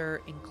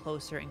closer and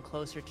closer and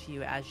closer to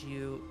you as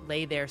you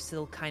lay there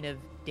still kind of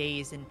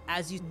dazed. And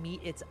as you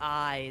meet its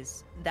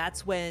eyes,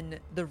 that's when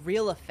the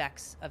real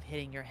effects of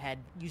hitting your head,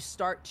 you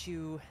start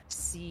to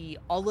see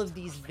all of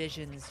these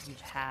visions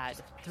you've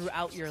had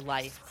throughout your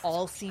life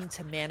all seem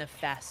to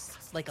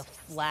manifest like a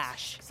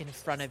flash in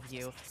front of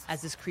you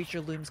as this creature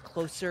looms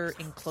closer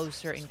and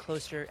closer and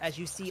closer, as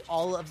you see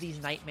all of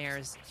these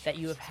nightmares that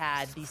you have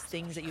had, these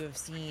things that you have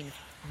seen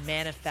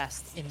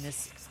manifest in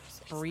this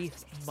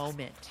brief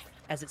moment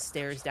as it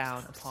stares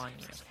down upon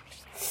you.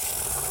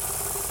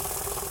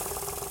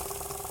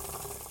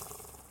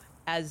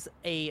 As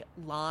a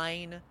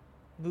line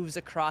moves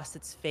across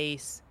its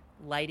face,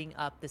 lighting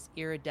up this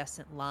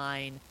iridescent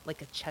line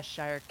like a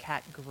Cheshire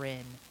cat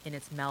grin, and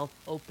its mouth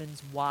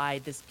opens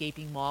wide, this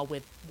gaping maw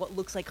with what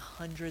looks like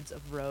hundreds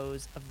of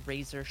rows of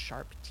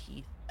razor-sharp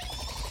teeth.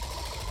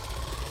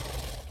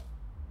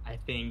 I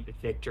think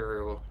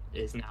Victor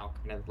is now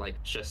kind of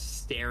like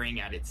just staring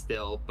at it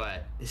still,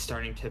 but is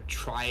starting to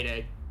try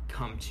to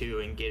come to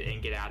and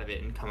get out of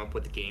it and come up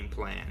with a game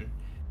plan,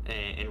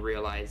 and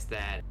realize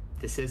that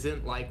this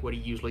isn't like what he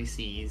usually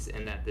sees,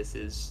 and that this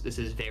is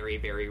very,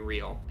 very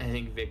real. I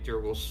think Victor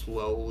will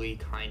slowly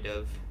kind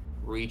of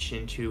reach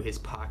into his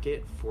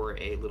pocket for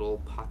a little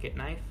pocket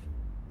knife,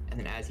 and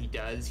then as he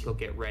does, he'll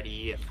get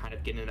ready, kind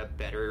of get in a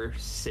better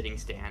sitting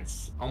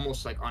stance,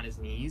 almost like on his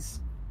knees,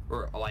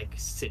 or like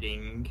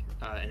sitting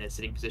in a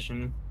sitting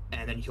position,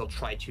 and then he'll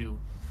try to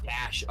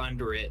dash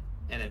under it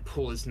and then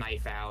pull his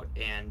knife out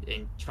and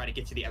try to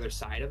get to the other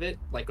side of it,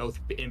 like go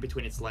in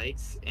between its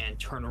legs and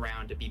turn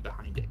around to be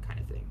behind it, kind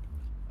of thing.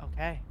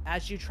 Okay.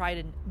 As you try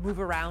to move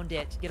around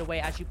it, get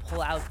away, as you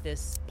pull out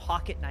this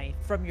pocket knife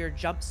from your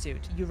jumpsuit,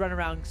 you run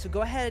around. So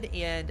go ahead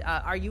and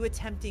are you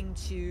attempting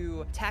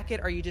to attack it,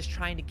 or are you just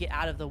trying to get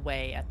out of the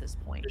way at this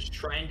point?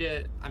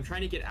 I'm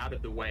trying to get out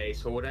of the way.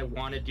 So what I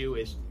want to do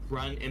is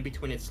run in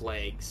between its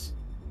legs,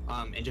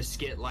 and just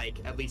get like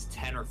at least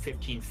 10 or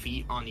 15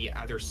 feet on the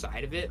other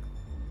side of it,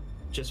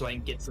 just so I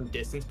can get some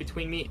distance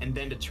between me, and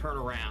then to turn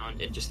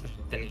around and just have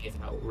the knife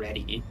out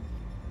ready.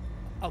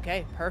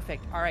 Okay,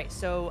 perfect. All right,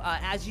 so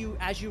as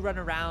you run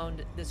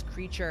around this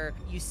creature,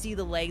 you see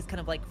the legs kind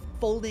of like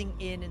folding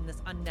in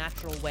this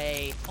unnatural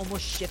way,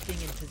 almost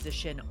shifting in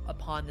position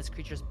upon this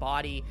creature's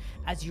body.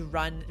 As you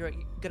run, you're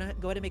gonna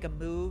go ahead and make a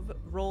move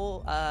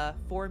roll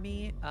for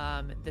me.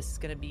 This is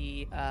gonna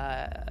be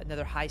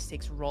another high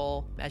stakes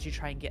roll as you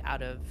try and get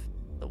out of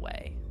the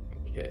way.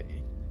 Okay.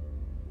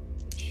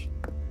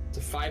 It's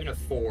a 5 and a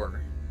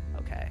 4.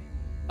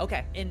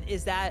 Okay, and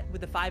is that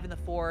with the 5 and the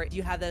 4, do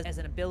you have that as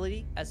an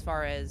ability as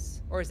far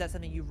as, or is that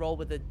something you roll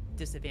with a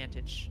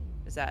disadvantage?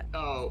 Is that?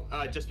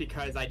 Just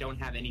because I don't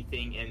have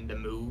anything in the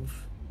move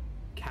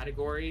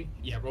category.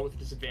 Yeah, roll with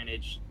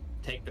disadvantage,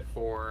 take the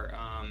 4.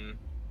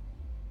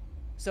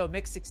 So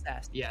mixed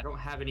success. Yeah, I don't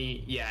have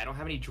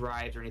any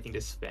drives or anything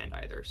to spend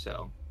either,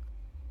 so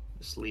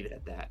just leave it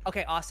at that.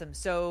 Okay, awesome.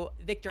 So,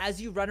 Victor,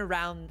 as you run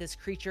around this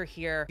creature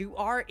here, you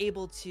are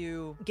able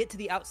to get to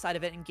the outside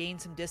of it and gain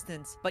some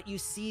distance, but you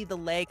see the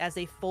leg as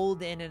they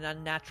fold in an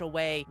unnatural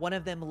way. One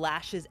of them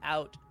lashes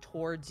out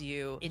towards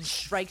you and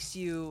strikes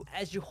you.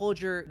 As you hold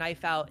your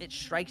knife out, it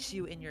strikes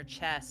you in your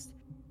chest,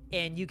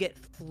 and you get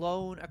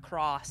flown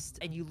across,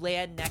 and you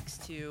land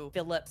next to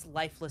Philip's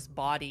lifeless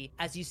body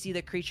as you see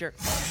the creature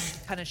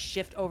kind of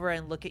shift over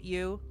and look at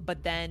you,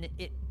 but then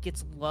it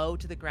gets low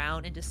to the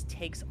ground and just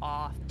takes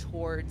off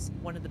towards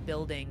one of the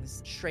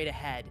buildings straight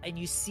ahead. And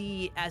you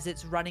see, as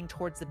it's running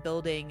towards the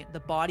building, the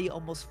body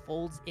almost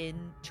folds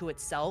into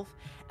itself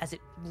as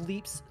it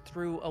leaps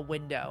through a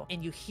window,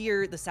 and you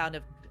hear the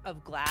sound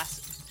of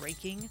glass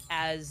breaking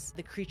as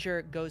the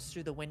creature goes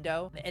through the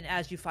window, and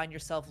as you find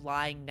yourself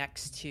lying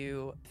next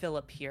to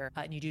Philip here,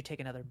 and you do take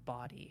another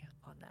body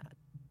on that.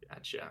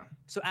 Gotcha.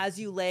 So as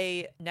you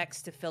lay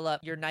next to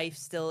Philip, your knife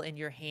still in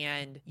your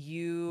hand,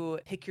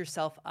 you pick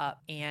yourself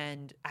up,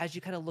 and as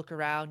you kind of look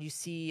around, you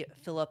see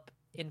Philip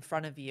in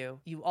front of you.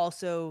 You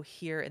also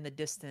hear in the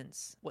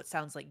distance what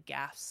sounds like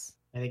gasps.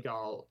 I think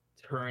I'll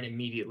turn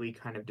immediately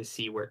kind of to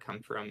see where it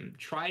comes from.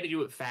 Try to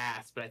do it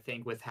fast, but I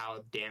think with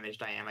how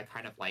damaged I am, I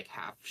kind of like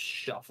half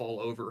shuffle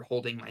over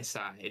holding my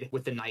side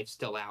with the knife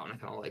still out, and I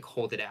kind of like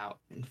hold it out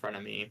in front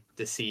of me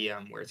to see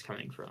where it's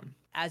coming from.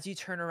 As you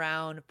turn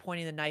around,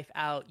 pointing the knife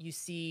out, you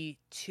see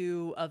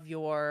 2 of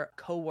your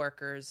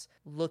coworkers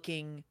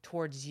looking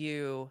towards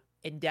you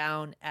and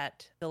down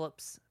at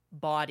Philip's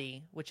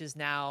body, which is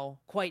now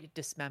quite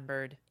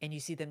dismembered, and you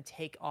see them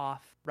take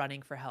off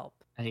running for help.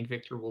 I think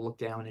Victor will look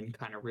down and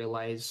kind of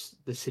realize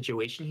the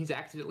situation he's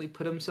accidentally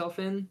put himself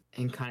in,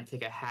 and kind of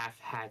take a half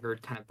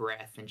haggard kind of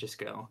breath and just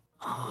go,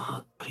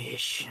 "Oh,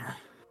 Krish."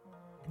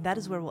 And that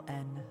is where we'll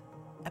end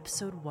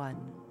episode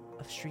 1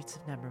 of Streets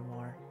of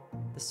Nevermore,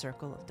 The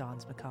Circle of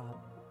Dawn's Macabre.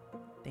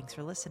 Thanks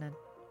for listening.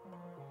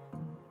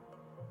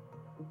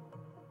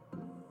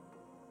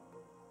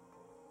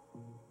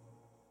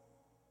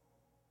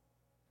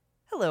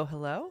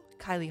 Hello.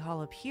 Kylie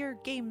Hollop here,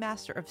 Game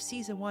Master of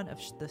Season 1 of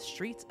the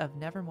Streets of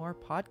Nevermore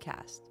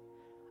podcast.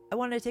 I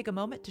wanted to take a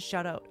moment to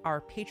shout out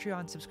our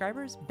Patreon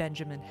subscribers,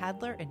 Benjamin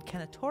Hadler and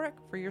Kenneth Torek,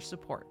 for your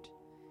support.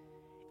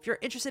 If you're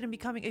interested in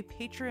becoming a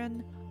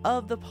patron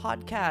of the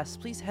podcast,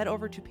 please head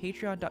over to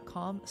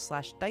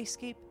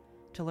patreon.com/Dicescape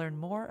to learn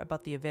more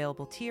about the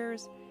available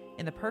tiers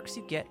and the perks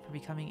you get for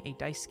becoming a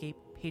Dicescape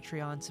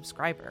Patreon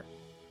subscriber.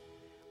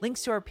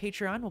 Links to our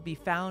Patreon will be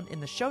found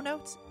in the show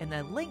notes, and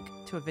a link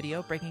to a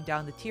video breaking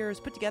down the tiers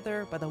put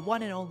together by the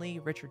one and only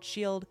Richard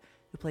Shield,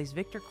 who plays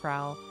Victor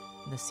Crowell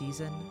in the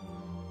season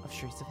of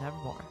Streets of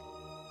Nevermore.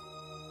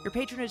 Your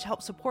patronage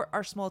helps support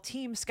our small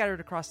team scattered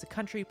across the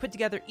country, put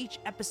together each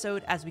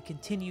episode as we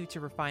continue to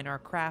refine our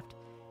craft,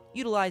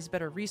 utilize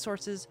better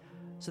resources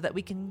so that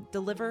we can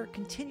deliver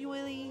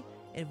continually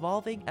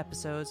evolving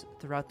episodes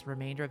throughout the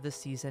remainder of this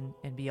season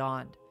and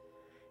beyond.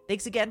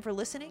 Thanks again for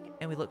listening,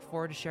 and we look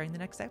forward to sharing the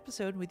next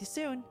episode with you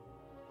soon.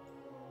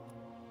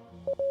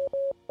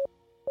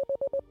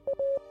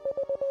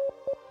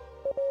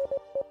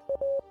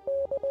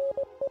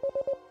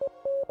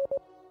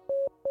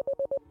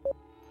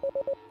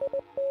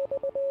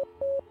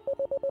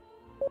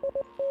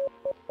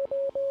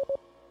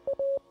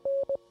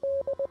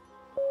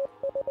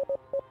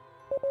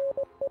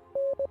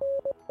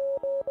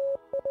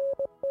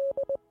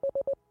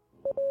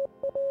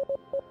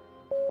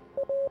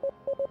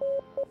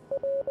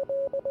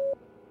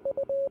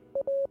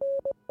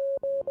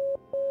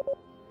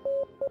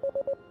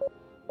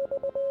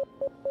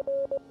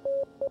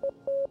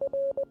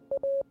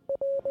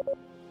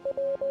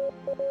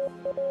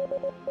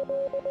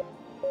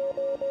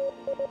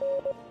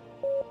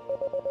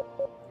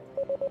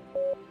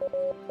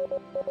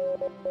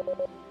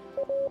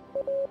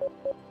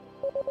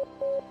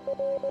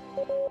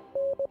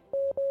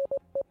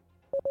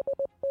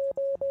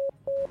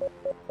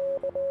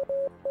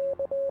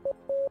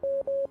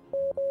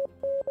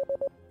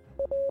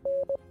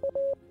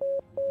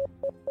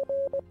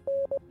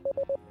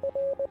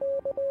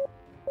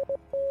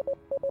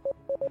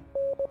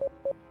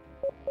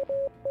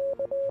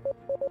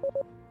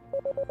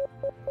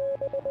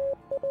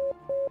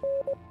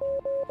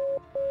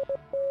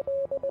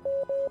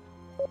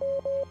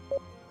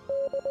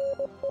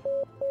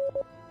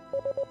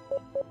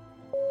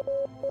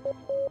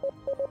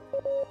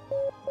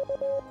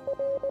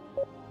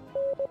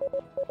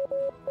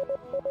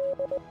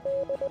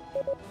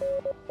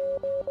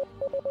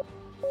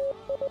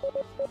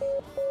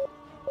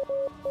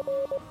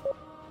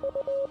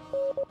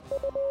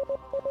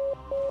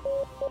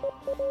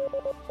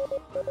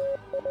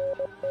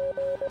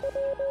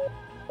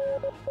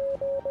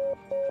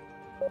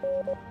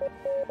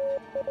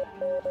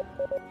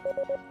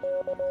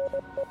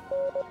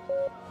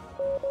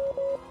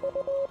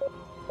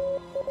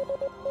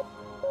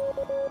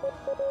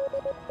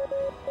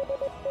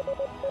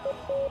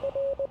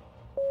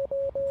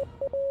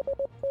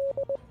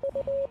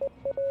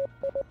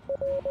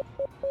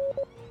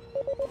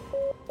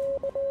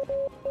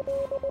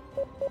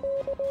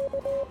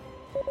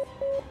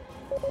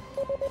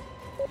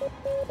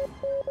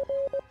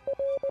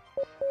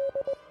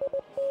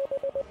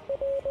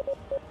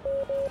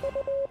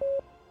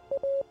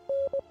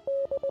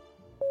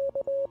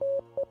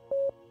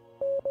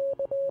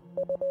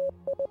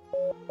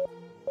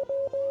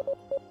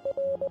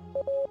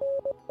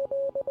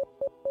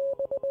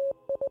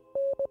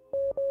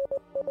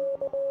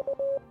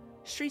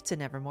 Streets of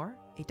Nevermore,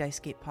 a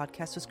Dicescape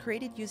podcast, was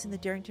created using the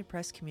Darrington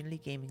Press Community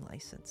Gaming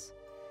License.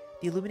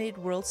 The Illuminated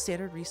World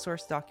Standard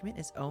Resource document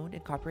is owned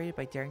and copyrighted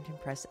by Darrington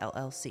Press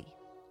LLC.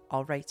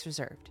 All rights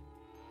reserved.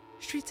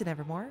 Streets of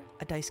Nevermore,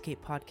 a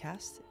Dicescape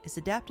podcast, is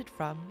adapted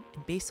from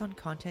and based on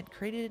content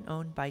created and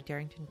owned by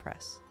Darrington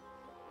Press.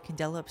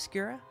 Candela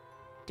Obscura,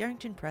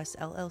 Darrington Press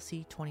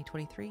LLC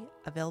 2023,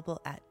 available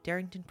at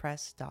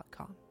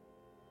darringtonpress.com.